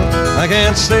 I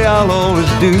can't say I'll always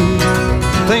do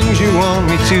things you want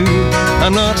me to.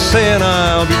 I'm not saying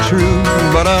I'll be true,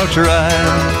 but I'll try.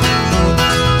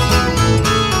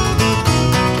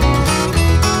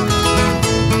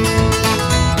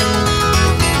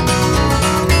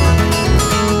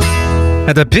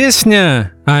 Эта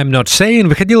песня I'm Not Sane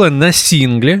выходила на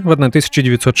сингле в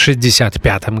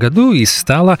 1965 году и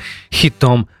стала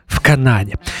хитом в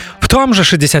Канаде. В том же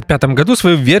 1965 году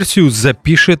свою версию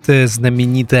запишет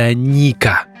знаменитая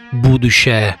Ника,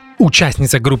 будущая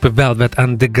участница группы Velvet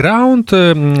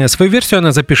Underground. Свою версию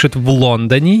она запишет в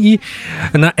Лондоне, и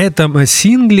на этом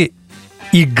сингле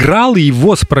играл и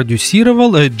его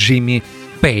спродюсировал Джимми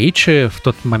Пейдж, в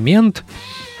тот момент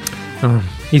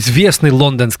известный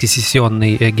лондонский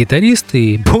сессионный гитарист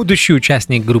и будущий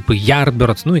участник группы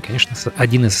Yardbirds, ну и, конечно,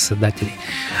 один из создателей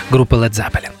группы Led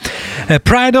Zeppelin.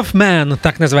 Pride of Man,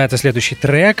 так называется следующий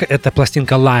трек. Это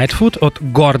пластинка Lightfoot от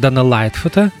Гордона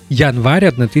Лайтфута, январь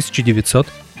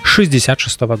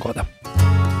 1966 года.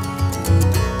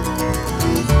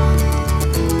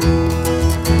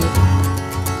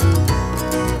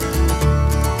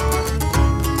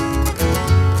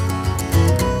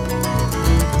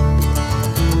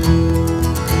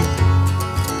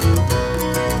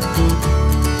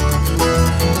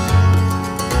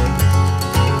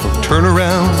 Turn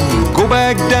around, go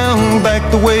back down, back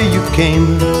the way you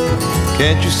came.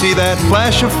 Can't you see that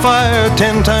flash of fire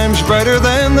 10 times brighter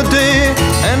than the day?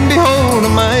 And behold, a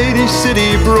mighty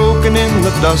city broken in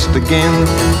the dust again.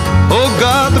 Oh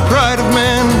God, the pride of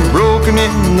man broken broken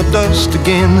in the dust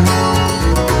again.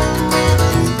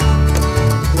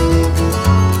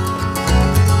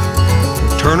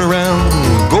 Turn around,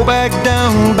 go back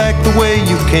down, back the way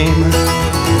you came.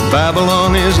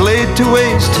 Babylon is laid to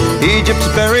waste, Egypt's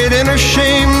buried in her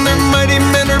shame. Their mighty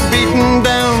men are beaten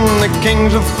down, the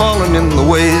kings have fallen in the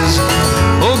ways.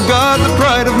 Oh God, the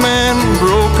pride of man,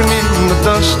 broken in the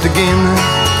dust again.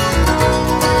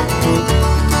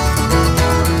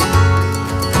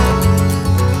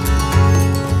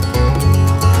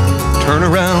 Turn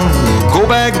around, go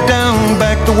back down,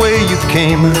 back the way you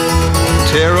came.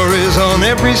 Terror is on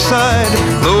every side,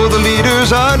 though the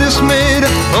leaders are dismayed.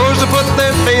 Those who put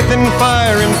their faith in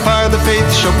fire the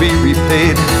faith shall be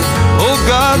repaid. Oh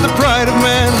God, the pride of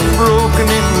man, broken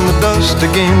in the dust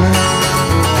again.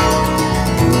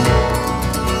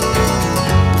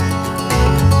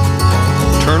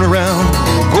 Turn around,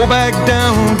 go back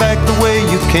down, back the way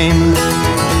you came.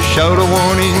 Shout a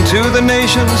warning to the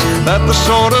nations that the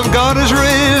sword of God is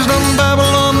raised on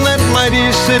Babylon, that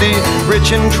mighty city,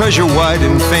 rich in treasure, wide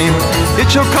in fame. It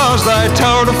shall cause thy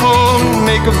tower to fall,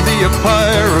 make of thee a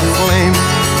pyre of flame.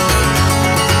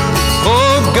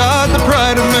 Oh God, the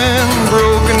pride of man,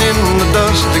 broken in the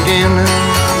dust again.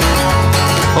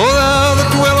 Oh thou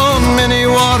that dwell on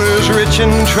many waters, rich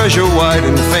in treasure, wide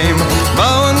in fame,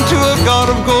 bow unto a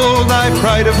God of gold, thy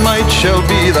pride of might shall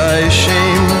be thy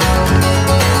shame.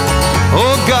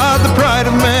 Oh God, the pride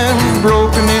of man,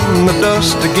 broken in the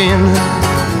dust again.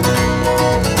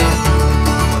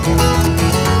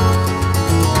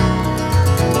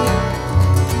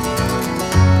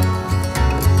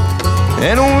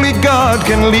 And only God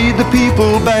can lead the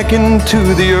people back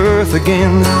into the earth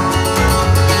again.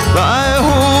 Thy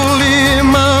holy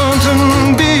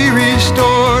mountain be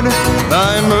restored,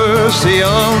 thy mercy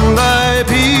on thy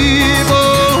people.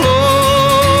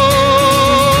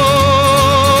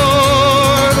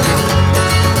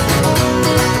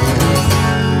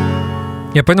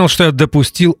 Я понял, что я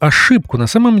допустил ошибку. На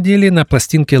самом деле на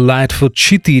пластинке Lightfoot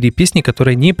 4 песни,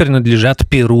 которые не принадлежат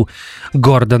перу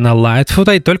Гордона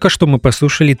Лайтфута, и только что мы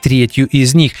послушали третью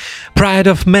из них. Pride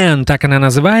of Man, так она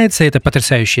называется. Эта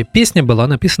потрясающая песня была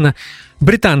написана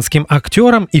британским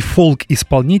актером и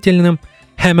фолк-исполнителем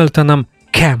Хэмилтоном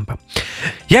Кэмпом.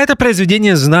 Я это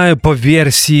произведение знаю по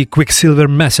версии Quicksilver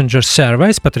Messenger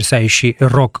Service, потрясающей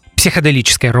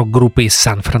психоделической рок-группы из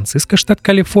Сан-Франциско, штат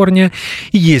Калифорния.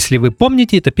 И если вы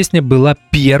помните, эта песня была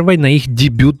первой на их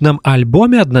дебютном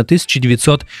альбоме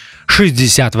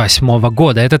 1968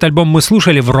 года. Этот альбом мы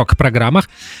слушали в рок-программах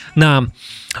на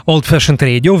Old Fashioned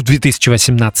Radio в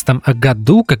 2018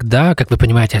 году, когда, как вы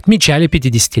понимаете, отмечали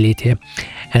 50-летие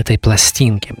этой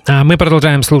пластинки. А мы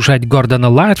продолжаем слушать Гордона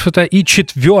Лайтфута, и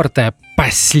четвертая,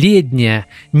 последняя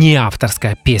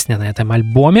неавторская песня на этом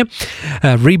альбоме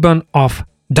 «Ribbon of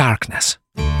Darkness».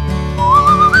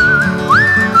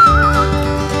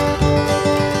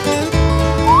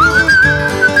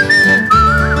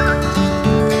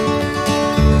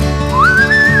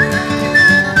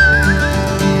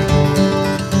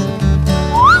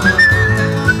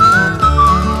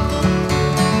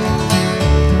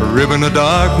 Ribbon of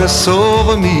darkness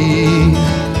over me,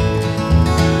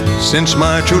 since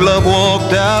my true love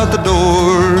walked out the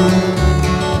door.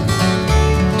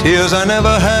 Tears I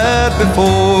never had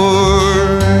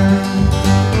before.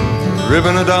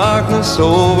 Ribbon of darkness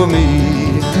over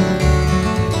me.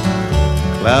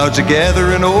 Clouds are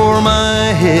gathering o'er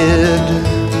my head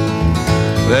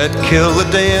that kill the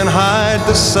day and hide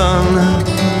the sun,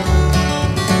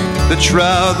 that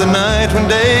shroud the night when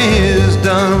day is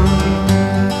done.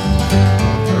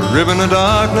 Ribbon of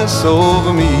darkness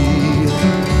over me.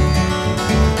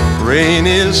 Rain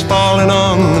is falling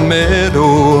on the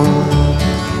meadow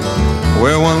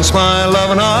where once my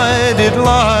love and I did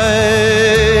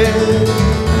lie.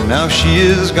 Now she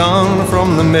is gone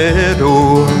from the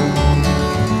meadow,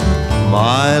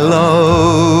 my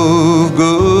love,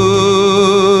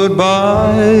 goodbye.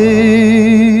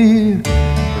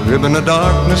 Ribbon of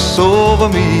darkness over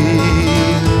me,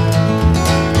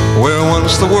 where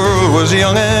once the world was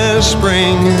young as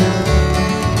spring,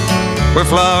 where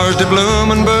flowers did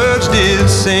bloom and birds did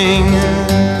sing.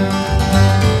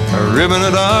 A ribbon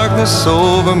of darkness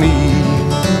over me.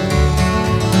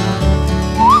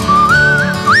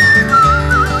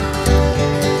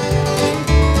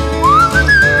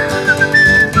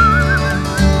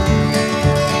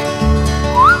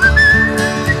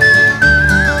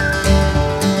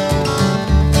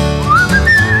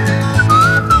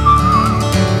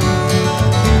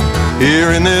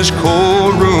 Here in this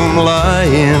cold room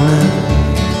lying,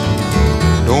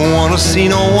 don't wanna see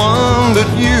no one but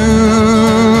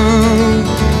you.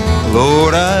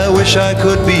 Lord, I wish I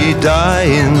could be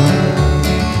dying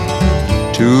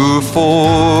to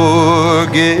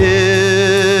forget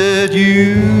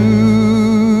you.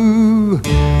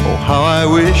 Oh, how I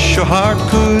wish your heart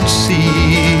could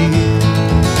see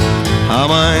how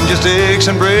mine just aches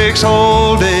and breaks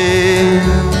all day.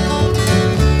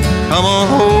 Come on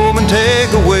home and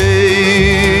take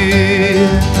away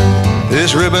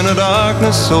this ribbon of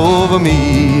darkness over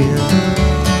me.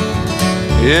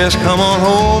 Yes, come on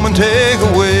home and take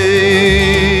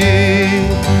away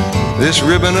this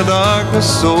ribbon of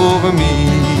darkness over me.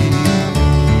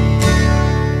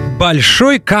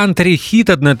 Большой кантри-хит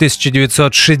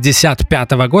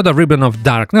 1965 года «Ribbon of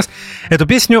Darkness». Эту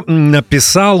песню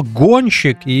написал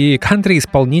гонщик и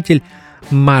кантри-исполнитель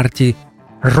Марти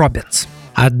Робинс.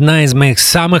 Одна из моих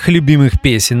самых любимых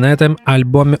песен на этом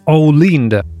альбоме «Oh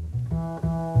Linda».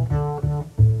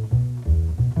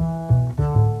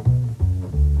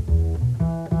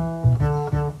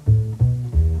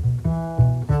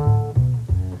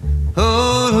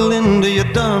 Oh, Linda, you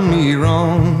done me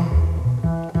wrong.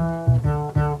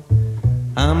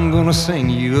 I'm gonna sing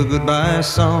you a goodbye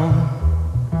song.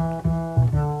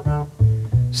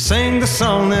 Sing the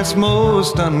song that's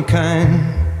most unkind.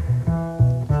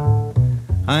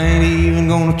 I ain't even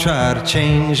gonna try to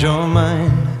change your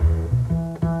mind.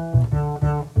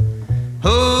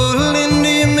 Oh, Linda,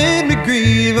 you made me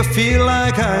grieve. I feel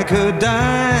like I could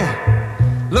die.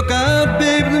 Look out,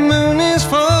 baby, the moon is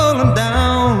falling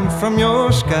down from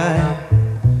your sky.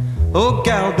 Oh,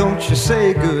 gal, don't you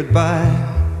say goodbye.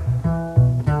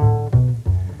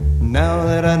 Now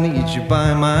that I need you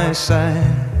by my side.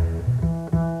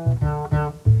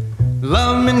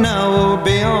 Love me now or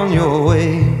be on your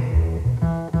way.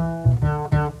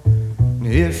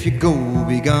 If you go,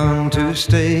 be gone to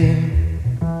stay.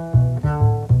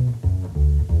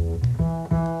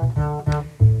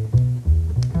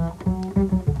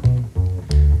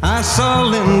 I saw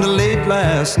Linda late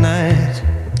last night.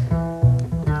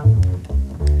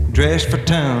 Dressed for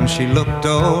town, she looked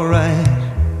alright.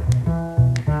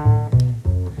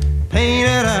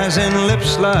 Painted eyes and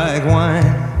lips like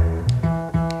wine.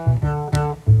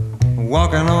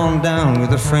 Walking on down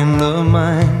with a friend of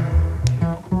mine.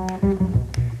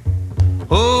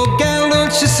 Oh, gal,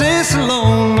 don't you say so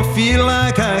long. I feel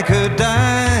like I could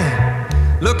die.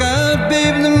 Look out,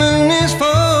 baby, the moon is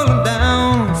falling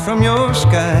down from your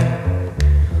sky.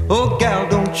 Oh, gal,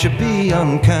 don't you be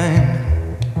unkind.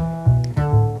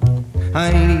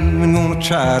 I ain't even gonna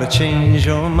try to change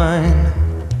your mind.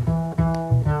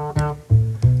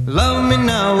 Love me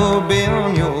now or be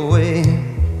on your way.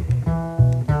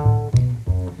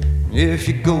 If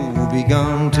you go, be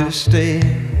gone to stay.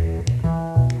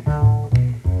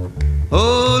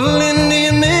 Oh, Linda,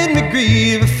 you made me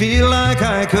grieve. I feel like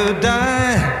I could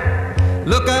die.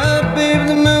 Look out, baby,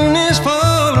 the moon is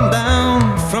falling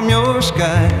down from your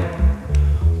sky.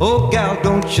 Oh, gal,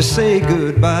 don't you say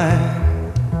goodbye.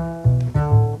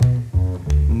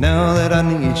 Now that I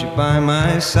need you by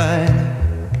my side.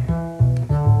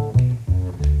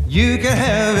 You can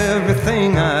have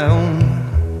everything I own.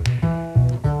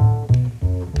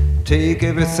 Take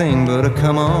everything but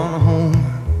come on home.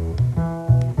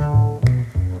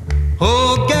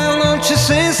 Oh, gal, don't you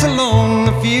say so long.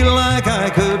 I feel like I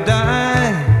could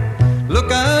die.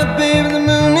 Look out, baby, the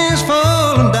moon is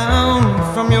falling down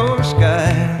from your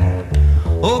sky.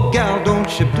 Oh, gal,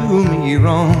 don't you do me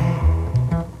wrong.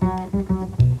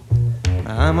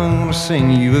 I'm gonna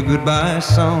sing you a goodbye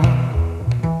song.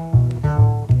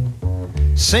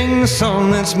 Sing the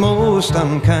song that's most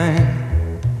unkind.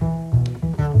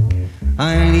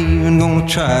 I ain't even gonna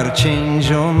try to change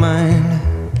your mind.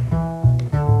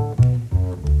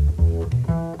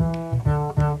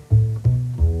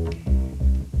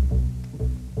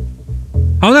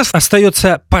 А у нас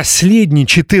остается последний,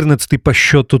 14-й по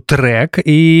счету трек,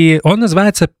 и он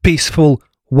называется Peaceful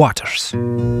Waters.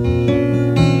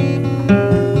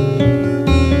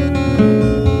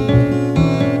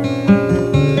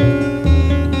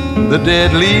 The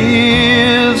dead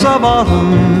leaves of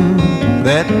autumn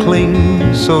that cling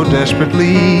so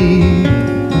desperately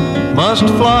must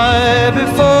fly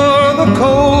before the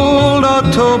cold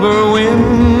October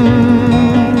wind.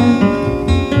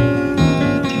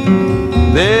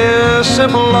 Their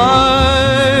simple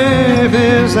life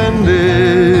is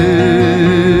ended.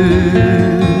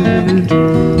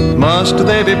 Must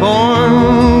they be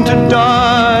born to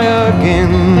die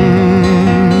again?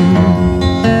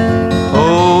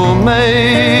 Oh,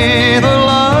 may the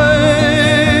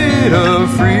light of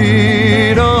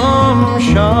freedom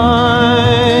shine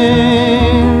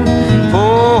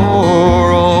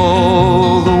for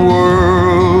all the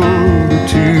world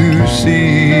to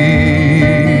see.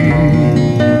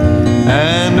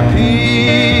 And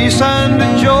peace and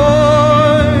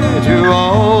joy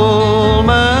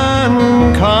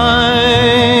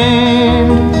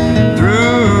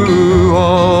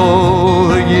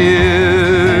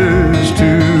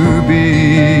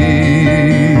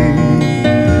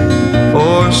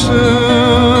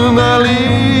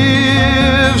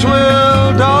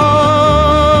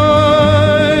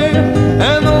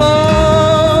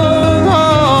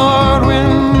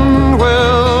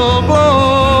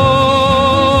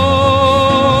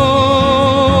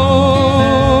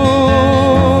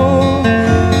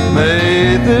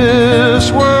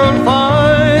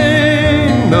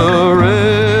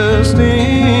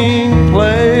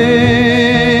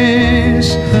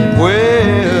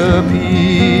the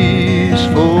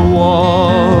peaceful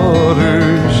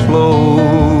waters flow.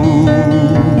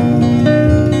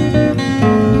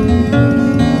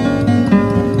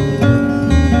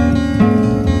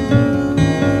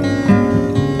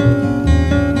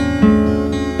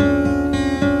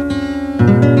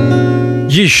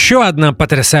 Еще одна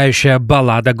потрясающая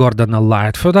баллада Гордона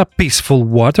Лайтфуда «Peaceful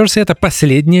Waters». Это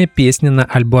последняя песня на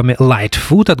альбоме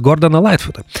Lightfoot от Гордона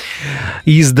Лайтфуда,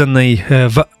 изданной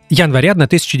в январе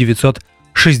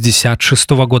 1966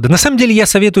 года. На самом деле я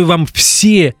советую вам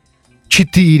все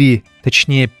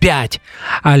 5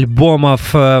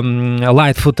 альбомов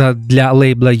Лайтфута для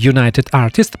лейбла United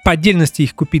Artists. По отдельности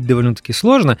их купить довольно-таки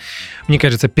сложно. Мне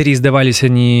кажется, переиздавались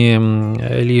они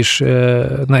лишь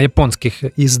на японских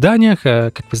изданиях.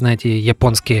 Как вы знаете,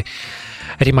 японские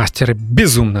ремастеры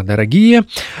безумно дорогие.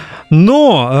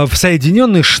 Но в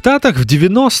Соединенных Штатах в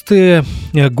 90-е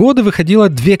годы выходило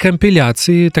 2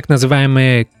 компиляции, так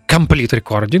называемые Complete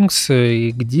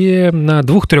Recordings, где на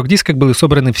 2-3 дисках были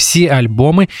собраны все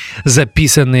альбомы,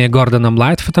 записанные Гордоном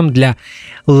Лайтфутом для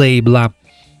лейбла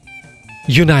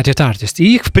United Artists.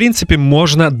 И их, в принципе,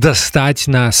 можно достать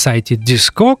на сайте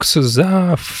Discogs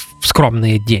за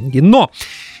скромные деньги. Но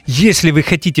если вы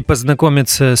хотите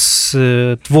познакомиться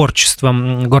с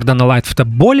творчеством Гордона Лайтфута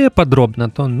более подробно,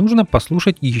 то нужно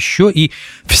послушать еще и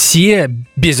все,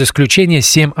 без исключения,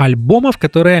 7 альбомов,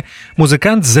 которые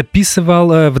музыкант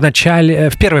записывал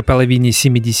в первой половине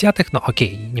 70-х, но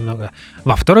немного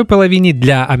во второй половине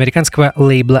для американского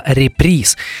лейбла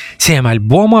Reprise. 7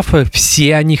 альбомов,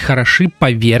 все они хороши,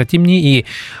 поверьте мне, и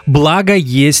благо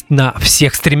есть на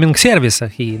всех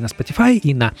стриминг-сервисах, и на Spotify,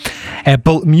 и на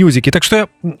Apple Music. Так что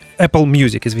Apple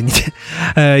Music, извините.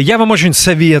 Я вам очень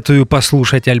советую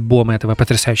послушать альбомы этого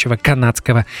потрясающего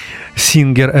канадского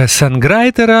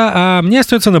сингер-санграйтера. А мне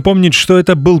остается напомнить, что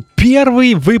это был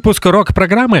первый выпуск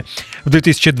рок-программы в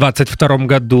 2022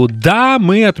 году. Да,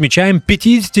 мы отмечаем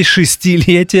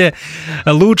 56-летие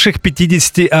лучших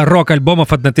 50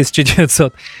 рок-альбомов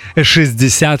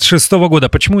 1966 года.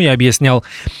 Почему я объяснял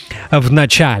в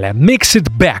начале. Mix It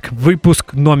Back,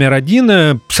 выпуск номер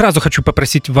 1. Сразу хочу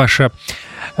попросить у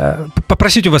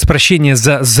вас прощения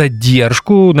за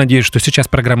задержку. Надеюсь, что сейчас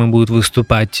программы будут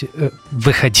выходить,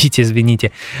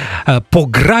 по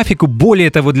графику. Более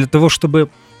того, для того, чтобы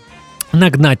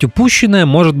нагнать упущенное,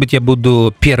 может быть, я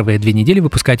буду первые 2 недели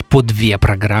выпускать по 2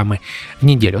 программы в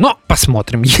неделю. Но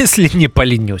посмотрим, если не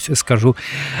поленюсь, скажу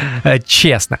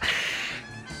честно.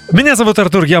 Меня зовут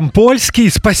Артур Ямпольский.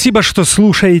 Спасибо, что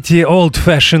слушаете Old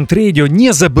Fashioned Radio.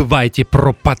 Не забывайте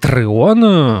про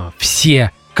Patreon. Все,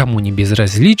 кому не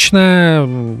безразлично,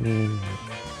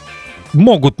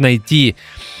 могут найти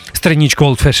страничку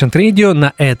Old Fashioned Radio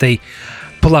на этой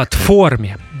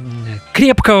платформе.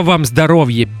 Крепкого вам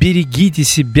здоровья, берегите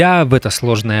себя в это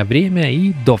сложное время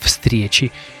и до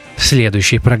встречи в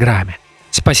следующей программе.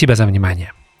 Спасибо за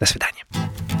внимание. До свидания.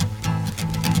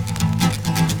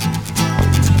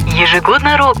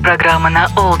 Ежегодно рок-программа на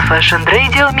Old Fashioned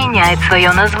Radio меняет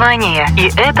свое название, и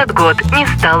этот год не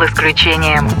стал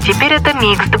исключением. Теперь это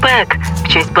Mixed Bag, в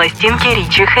честь пластинки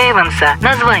Ричи Хейвенса,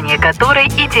 название которой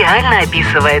идеально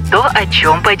описывает то, о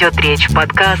чем пойдет речь в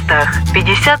подкастах.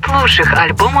 50 лучших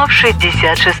альбомов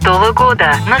 1966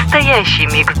 года, настоящий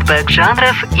Mixed Bag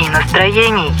жанров и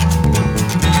настроений.